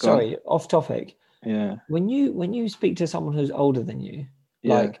 Speaking of which, sorry, off topic. Yeah. When you speak to someone who's older than you,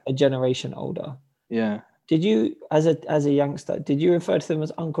 like a generation older. Yeah. Did you, as a youngster, did you refer to them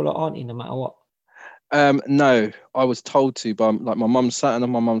as uncle or auntie no matter what? No, I was told to, but like my mum's, certain of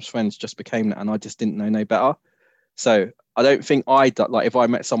my mum's friends just became that, and I just didn't know no better. So I don't think if I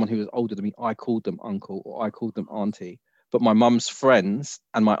met someone who was older than me, I called them uncle or I called them auntie. but my mum's friends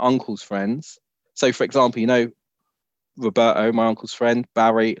and my uncle's friends. So, for example, you know, Roberto, my uncle's friend,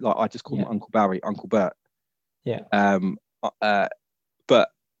 Barry, like I just call him Uncle Barry, Uncle Bert. Yeah.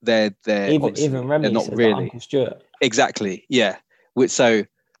 But they're even Remy they're not says really like Uncle Stuart. Exactly. Yeah.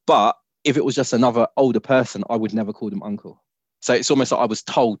 But if it was just another older person, I would never call them uncle. So it's almost like I was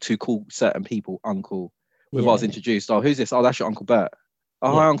told to call certain people uncle. If I was introduced, oh, who's this? Oh, that's your Uncle Bert.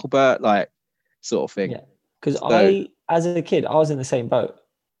 Oh, hi, Uncle Bert, like sort of thing. Yeah. Because as a kid, I was in the same boat.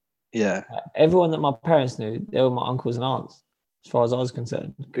 Yeah. Everyone that my parents knew, they were my uncles and aunts, as far as I was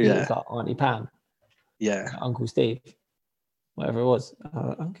concerned. Because it was like Auntie Pam. Yeah. Uncle Steve, whatever it was.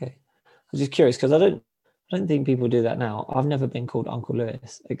 Okay. I was just curious because I don't think people do that now. I've never been called Uncle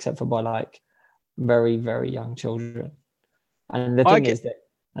Lewis except for by like very, very young children. And the thing is that,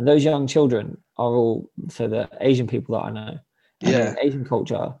 and those young children are all for the Asian people that I know. And in Asian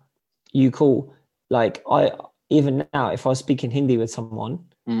culture, you call, like, even now, if I was speaking Hindi with someone,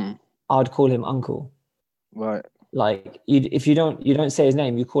 I'd call him uncle. Right. Like, if you don't say his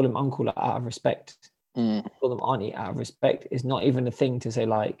name, you call him uncle out of respect. Call them auntie out of respect. It's not even a thing to say,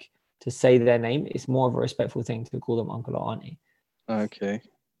 like, to say their name. It's more of a respectful thing to call them uncle or auntie. Okay.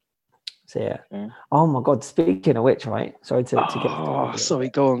 So yeah. Okay. Oh my God! Speaking of which, right? Sorry to get. Oh, sorry.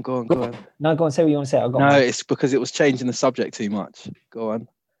 Go on. No, go on. Say what you want to say. It's because it was changing the subject too much. Go on.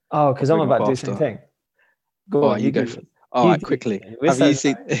 Oh, because I'm about to do the same thing. Go on. You go. All right, quickly.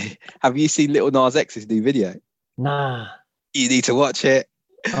 Have you seen Little Nas X's new video? Nah. You need to watch it.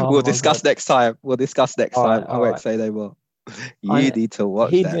 We'll discuss next time. I won't say no more. You need to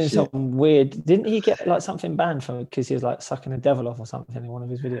watch that shit. He did some weird. Didn't he get like something banned from because he was like sucking a devil off or something in one of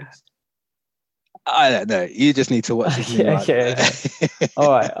his videos? I don't know. You just need to watch his new one. Okay. All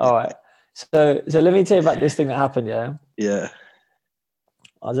right. So let me tell you about this thing that happened. Yeah. Yeah.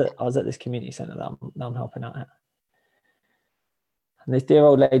 I was at this community centre that I'm helping out at, and this dear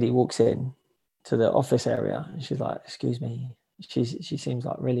old lady walks in to the office area, and she's like, "Excuse me." She seems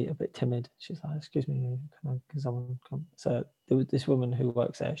like really a bit timid. She's like, "Excuse me, can someone come?" So there was this woman who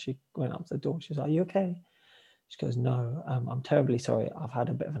works there. She went up to the door. She's like, "Are you okay?" She goes, "No, I'm terribly sorry. I've had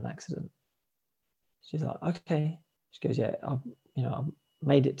a bit of an accident." She's like, "Okay." She goes, "Yeah, I've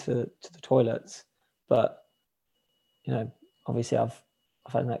made it to the toilets, but obviously I've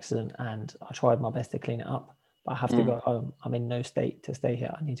had an accident and I tried my best to clean it up, but I have to go home. I'm in no state to stay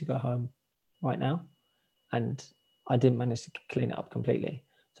here. I need to go home right now, and I didn't manage to clean it up completely.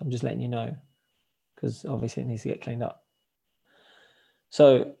 So I'm just letting you know, because obviously it needs to get cleaned up."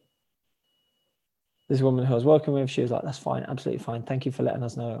 So this woman who I was working with, she was like, "That's fine, absolutely fine. Thank you for letting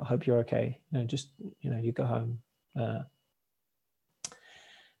us know. I hope you're okay. You go home."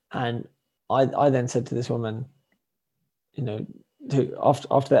 And I then said to this woman,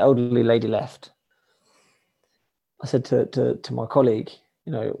 after the elderly lady left, I said to my colleague,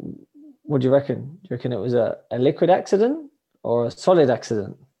 "What do you reckon? Do you reckon it was a liquid accident or a solid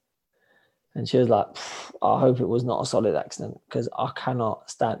accident?" And she was like, "I hope it was not a solid accident because I cannot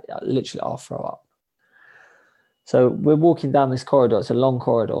stand it. Literally, I'll throw up." So we're walking down this corridor. It's a long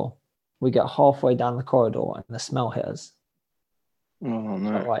corridor. We get halfway down the corridor and the smell hit us. Oh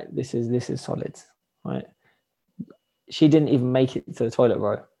no! Like, right, this is solid, right? She didn't even make it to the toilet,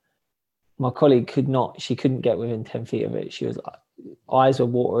 bro. My colleague couldn't get within 10 feet of it. She was like, eyes were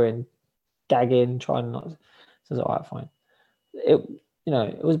watering, gagging, trying not. So I was like, all right, fine.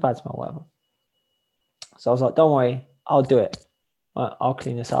 It was a bad smell, whatever. So I was like, don't worry, I'll do it. I'll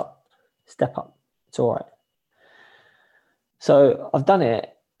clean this up. Step up. It's all right. So I've done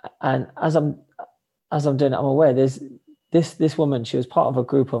it, and as I'm doing it, I'm aware there's this woman. She was part of a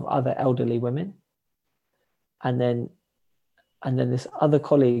group of other elderly women, and then this other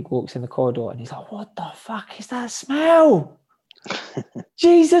colleague walks in the corridor, and he's like, "What the fuck is that smell?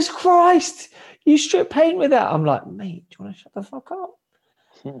 Jesus Christ! You strip paint with that?" I'm like, "Mate, do you want to shut the fuck up?"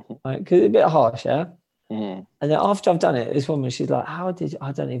 Because it's a bit harsh, yeah. And then after I've done it, this woman, she's like, I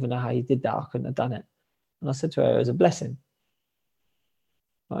don't even know how you did that. I couldn't have done it. And I said to her, it was a blessing.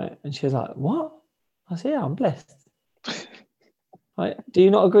 Right. And she was like, what? I said, yeah, I'm blessed. Right. Do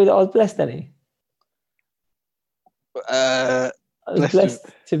you not agree that I was blessed, Denny? I was blessed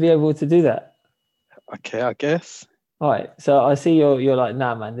to be able to do that. Okay, I guess. All right. So I see you're like,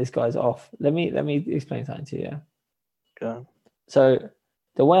 nah, man, this guy's off. Let me explain something to you. Yeah. Go. So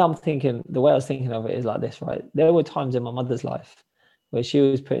the way I was thinking of it is like this, right? There were times in my mother's life where she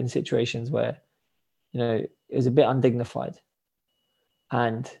was put in situations where, it was a bit undignified.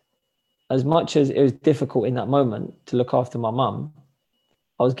 And as much as it was difficult in that moment to look after my mum,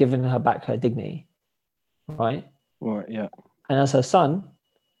 I was giving her back her dignity, right? Right, yeah. And as her son,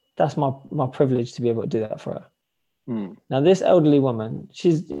 that's my privilege to be able to do that for her. Now, this elderly woman,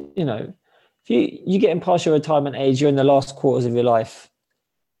 she's, you know, if you're getting past your retirement age, you're in the last quarters of your life.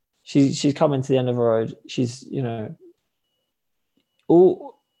 She's coming to the end of the road. She's, you know,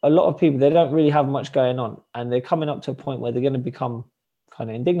 a lot of people, they don't really have much going on, and they're coming up to a point where they're going to become kind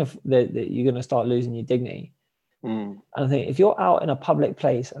of indignant, that you're going to start losing your dignity. And I think if you're out in a public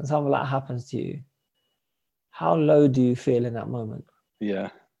place and something like that happens to you, how low do you feel in that moment? Yeah.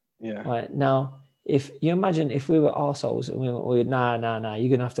 Right now, if you imagine if we were arseholes and we were nah, you're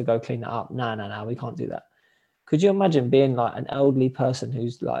gonna have to go clean that up. Nah, we can't do that. Could you imagine being like an elderly person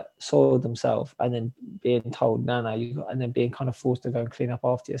who's like soiled themselves and then being told and then being kind of forced to go and clean up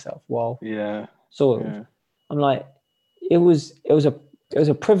after yourself while soiled? Yeah. I'm like, it was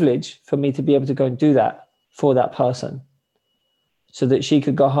a privilege for me to be able to go and do that for that person, so that she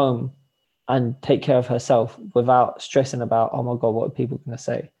could go home and take care of herself without stressing about, oh my God, what are people going to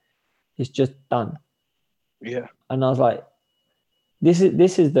say? It's just done. Yeah. And I was like, this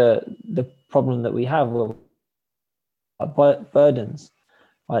is the problem that we have with burdens.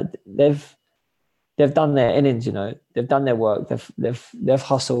 Like they've done their innings, you know, they've done their work, they've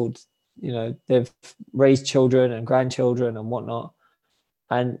hustled, you know, they've raised children and grandchildren and whatnot.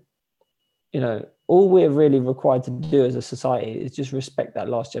 And, you know, all we're really required to do as a society is just respect that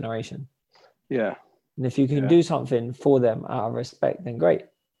last generation. Yeah. And if you can do something for them out of respect, then great.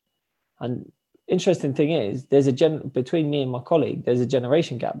 And interesting thing is, there's between me and my colleague, there's a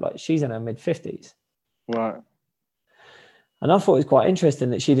generation gap. Like she's in her mid-50s. Right. And I thought it was quite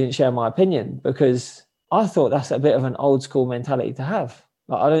interesting that she didn't share my opinion, because I thought that's a bit of an old school mentality to have.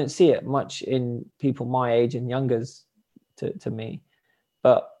 Like I don't see it much in people my age and youngers to me,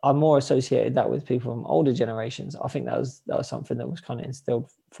 but I more associated that with people from older generations. I think that was something that was kind of instilled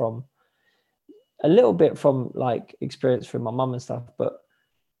from a little bit from like experience from my mum and stuff, but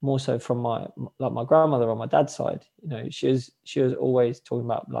more so from my grandmother on my dad's side. You know, she was always talking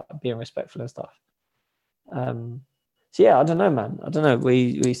about like being respectful and stuff. So yeah, I don't know, man. I don't know.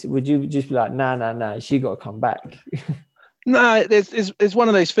 We would you just be like, nah, she got to come back? No, it's one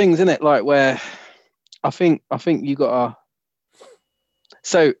of those things, isn't it? Like where I think you got to.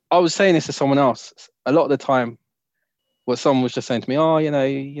 So I was saying this to someone else. A lot of the time, what someone was just saying to me, oh, you know,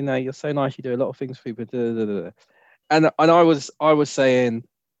 you're so nice. You do a lot of things for people. And I was saying,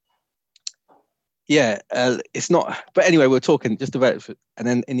 yeah, it's not. But anyway, we were talking just about it, and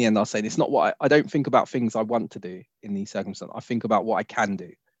then in the end, I was saying it's not what I don't think about things I want to do in these circumstances. I think about what I can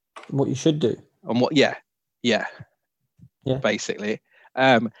do, what you should do, and what, basically.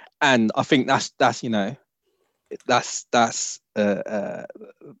 And I think that's you know, that's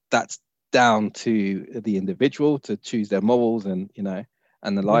down to the individual to choose their morals and, you know,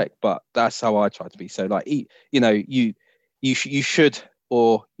 and the like. But that's how I try to be. So like, you know, you should,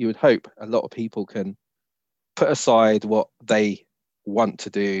 or you would hope a lot of people can put aside what they want to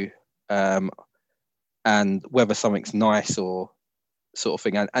do, and whether something's nice or sort of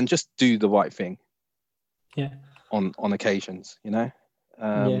thing, and just do the right thing. Yeah. On occasions, you know.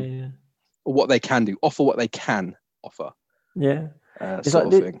 Or what they can do, offer what they can offer. Yeah. It's sort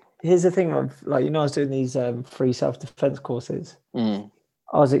like, of thing. Here's the thing of, like, you know, I was doing these free self-defense courses. I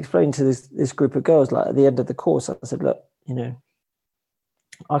was explaining to this group of girls, like at the end of the course, I said, look, you know,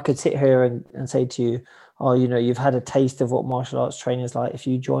 I could sit here and say to you, oh, you know, you've had a taste of what martial arts training is like. If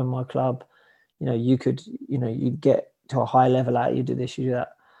you join my club, you know, you could, you know, you'd get to a high level at it, you do this, you do that.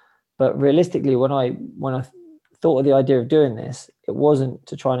 But realistically, when I thought of the idea of doing this, it wasn't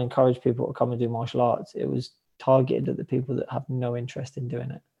to try and encourage people to come and do martial arts. It was targeted at the people that have no interest in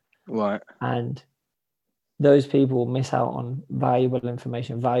doing it. Right. And those people miss out on valuable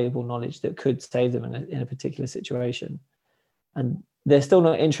information, valuable knowledge that could save them in a particular situation. And they're still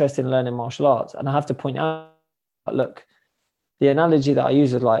not interested in learning martial arts. And I have to point out, look, the analogy that I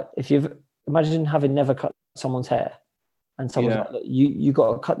use is like, if you've, imagine having never cut someone's hair, and someone's like, look, you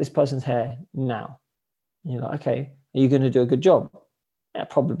got to cut this person's hair now. And you're like, okay, are you going to do a good job? Yeah,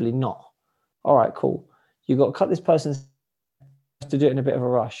 probably not. All right, cool. You got to cut this person's hair to do it in a bit of a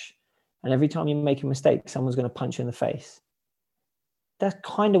rush. And every time you make a mistake, someone's going to punch you in the face. That's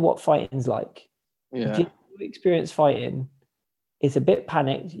kind of what fighting's like. Yeah. If you experience fighting, it's a bit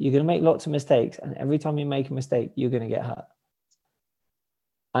panicked. You're going to make lots of mistakes. And every time you make a mistake, you're going to get hurt.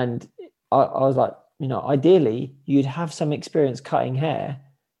 And I was like, you know, ideally, you'd have some experience cutting hair,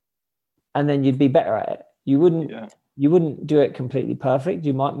 and then you'd be better at it. You wouldn't do it completely perfect.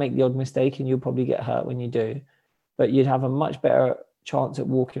 You might make the odd mistake, and you'll probably get hurt when you do. But you'd have a much better chance at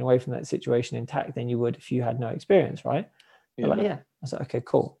walking away from that situation intact than you would if you had no experience, right? Yeah. Like, yeah. I was like, okay,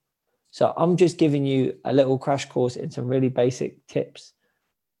 cool. So I'm just giving you a little crash course in some really basic tips.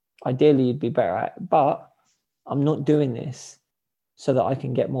 Ideally, you'd be better at it, but I'm not doing this so that I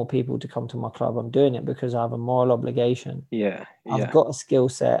can get more people to come to my club. I'm doing it because I have a moral obligation. Yeah. I've got a skill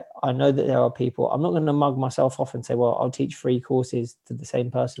set. I know that there are people. I'm not going to mug myself off and say, well, I'll teach 3 courses to the same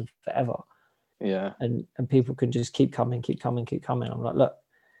person forever. Yeah. And people can just keep coming. I'm like, look,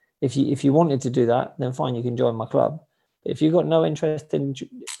 if you wanted to do that, then fine, you can join my club. But if you've got no interest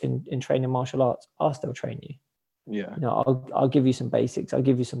in training martial arts, I'll still train you. Yeah. You know, I'll give you some basics. I'll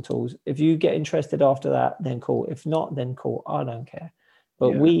give you some tools. If you get interested after that, then cool. If not, then cool. I don't care.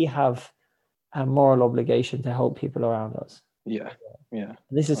 But we have a moral obligation to help people around us. Yeah. Yeah.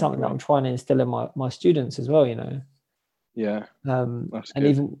 This is something that I'm trying to instill in my students as well, you know. Yeah.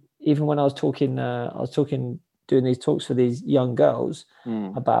 And even when I was talking, doing these talks for these young girls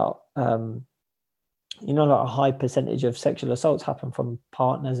about, you know, like a high percentage of sexual assaults happen from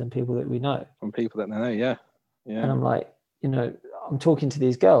partners and people that we know. From people that they know, yeah. And I'm like, you know, I'm talking to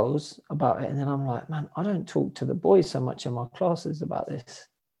these girls about it, and then I'm like, man, I don't talk to the boys so much in my classes about this.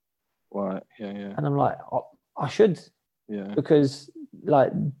 Right. Yeah. Yeah. And I'm like, I should. Yeah. Because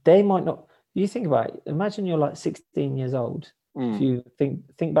like they might not. You think about it. Imagine you're like 16 years old. If you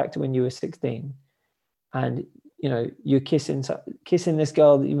think back to when you were 16, and you know you're kissing this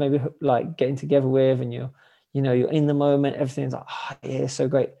girl that you maybe like getting together with, and you're in the moment. Everything's like, oh, yeah, so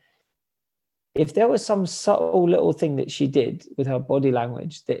great. If there was some subtle little thing that she did with her body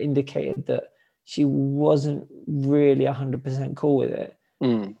language that indicated that she wasn't really 100% cool with it,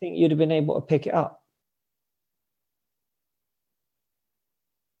 I think you'd have been able to pick it up.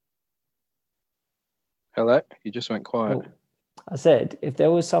 Hello? You just went quiet. Well, I said, if there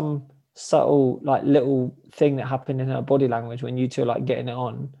was some subtle, like little thing that happened in her body language when you two are like getting it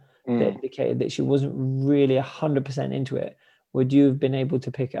on that indicated that she wasn't really 100% into it, would you have been able to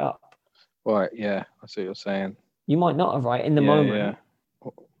pick it up? Right, yeah, I see what you're saying. You might not have, right, in the moment.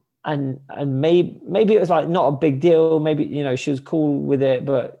 Yeah. And maybe it was like not a big deal. Maybe, you know, she was cool with it,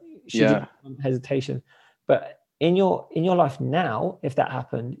 but she didn't have hesitation. But in your life now, if that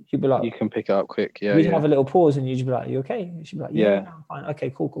happened, you'd be like, you can pick it up quick. Yeah. You'd have a little pause and you'd be like, you okay? She'd be like, yeah, no, I'm fine. Okay,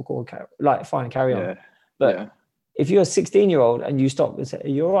 cool. Like, fine, carry on. But if you're a 16-year-old and you stop and say, are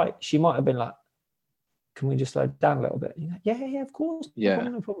you all right? She might have been like, can we just slow down a little bit? You're like, yeah, of course.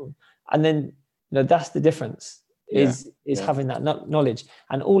 No problem. And then, you know, that's the difference is having that knowledge.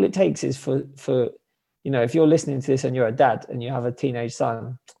 And all it takes is for, you know, if you're listening to this and you're a dad and you have a teenage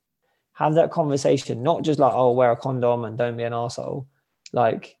son, have that conversation, not just like, oh, wear a condom and don't be an arsehole.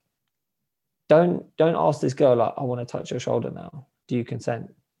 Like, don't ask this girl, like, I want to touch your shoulder now. Do you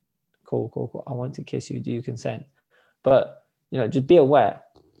consent? Cool. I want to kiss you. Do you consent? But, you know, just be aware.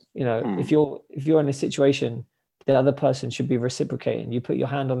 You know, if you're in a situation, the other person should be reciprocating. You put your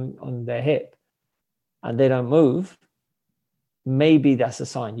hand on their hip and they don't move, maybe that's a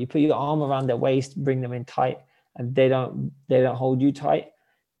sign. You put your arm around their waist, bring them in tight, and they don't hold you tight,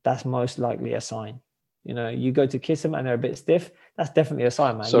 that's most likely a sign. You know, you go to kiss them and they're a bit stiff, that's definitely a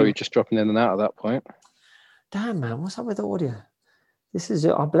sign, man. Sorry, just dropping in and out at that point. Damn, man, what's up with the audio?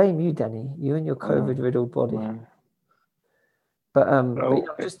 I blame you, Danny. You and your COVID-riddled body. Man. But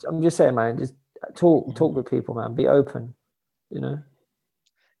I'm just saying, man, just talk with people, man. Be open, you know.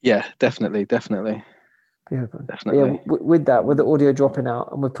 Yeah, definitely. Be open. Definitely. Yeah, with that, with the audio dropping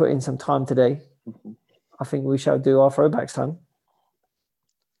out, and we're putting some time today, I think we shall do our throwbacks time.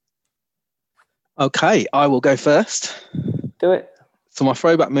 Okay, I will go first. Do it. So my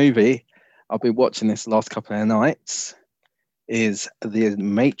throwback movie, I've been watching this the last couple of nights, is The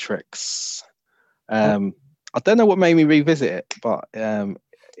Matrix. I don't know what made me revisit it, but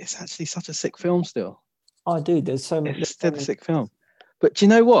it's actually such a sick film still. Oh, dude, there's so much. It's still a sick film. But do you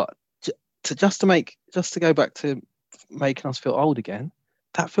know what? Just to go back to making us feel old again,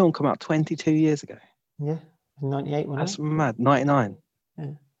 that film came out 22 years ago. Yeah, 98. That's mad. 99. Yeah.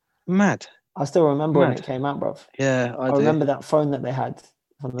 Mad. I still remember when it came out, bruv. Yeah, I do. Remember that phone that they had.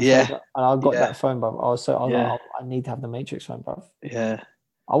 From the phone, and I got that phone, bruv. I was like, oh, I need to have the Matrix phone, bruv. Yeah.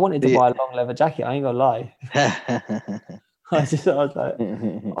 I wanted to buy a long leather jacket. I ain't gonna lie. I was like,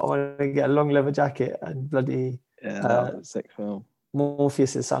 I want to get a long leather jacket and bloody sick film.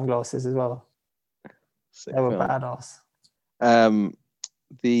 Morpheus's sunglasses as well. Sick they were film. Badass.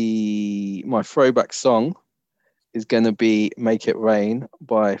 My throwback song is gonna be "Make It Rain"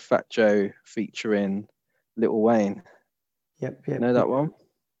 by Fat Joe featuring Lil Wayne. Yep. You know that one?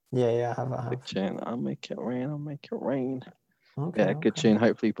 Yeah, I have. Good tune. I'll make it rain. Okay, yeah, good tune.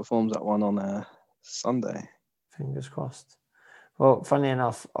 Hopefully he performs that one on Sunday. Fingers crossed. Well, funny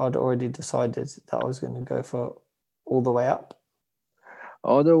enough, I'd already decided that I was going to go for All the Way Up.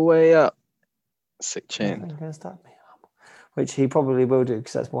 All the Way Up. Sick tune. Gonna start me up. Which he probably will do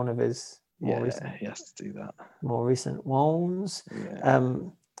because that's one of his More recent. he has to do that. More recent ones. Yeah.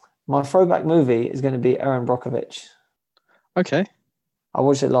 My throwback movie is going to be Erin Brockovich. Okay. I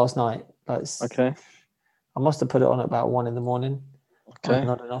watched it last night. Okay. I must have put it on at about 1 a.m. Okay.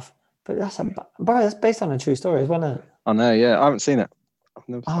 Not enough. But that's based on a true story, isn't it? I know. Yeah, I haven't seen it. I've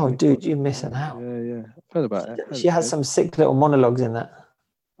never seen it. Dude, you're missing out. Yeah. I've heard about it. She has some sick little monologues in that.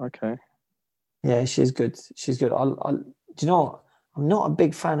 Okay. Yeah, she's good. She's good. Do you know what? I'm not a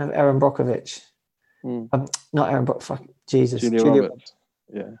big fan of Erin Brockovich. Not Erin Brock. Fuck Jesus. Julia Roberts.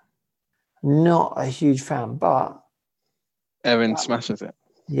 Yeah. Not a huge fan, but Erin smashes it.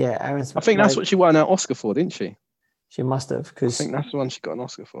 Yeah, Erin. I think that's what she won an Oscar for, didn't she? She must have, because I think that's the one she got an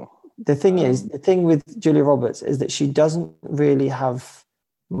Oscar for. The thing with Julia Roberts is that she doesn't really have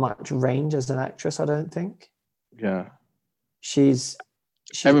much range as an actress. I don't think. Yeah. She's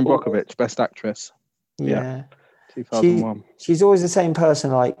Erin Brockovich, Best Actress. Yeah. 2001. She's always the same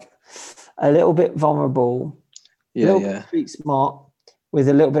person, like a little bit vulnerable, a little bit street smart, with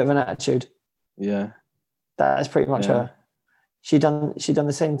a little bit of an attitude. Yeah. That's pretty much her. She done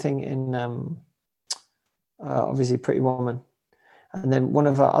the same thing in obviously Pretty Woman, and then one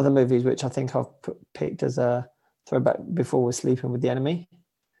of her other movies, which I think I've picked as a throwback before, was Sleeping with the Enemy.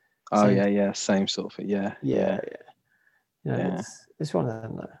 Same sort of thing. Yeah. It's one of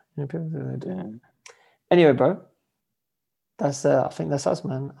them though. People do. Anyway, bro, that's I think that's us,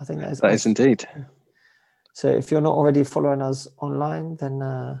 man. I think that is indeed. So if you're not already following us online, then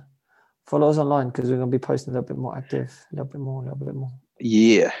follow us online, because we're going to be posting a little bit more active, a little bit more.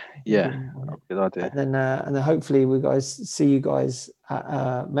 Yeah. Good idea. And then hopefully we see you guys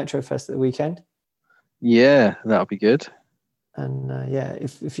at Metro Fest at the weekend. Yeah, that'll be good. And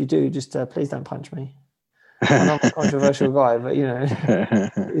if you do, just please don't punch me. I know I'm a controversial guy, but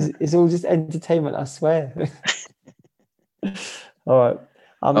it's all just entertainment, I swear. All right.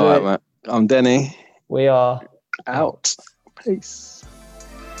 All right, mate. I'm Denny. We are out. Peace.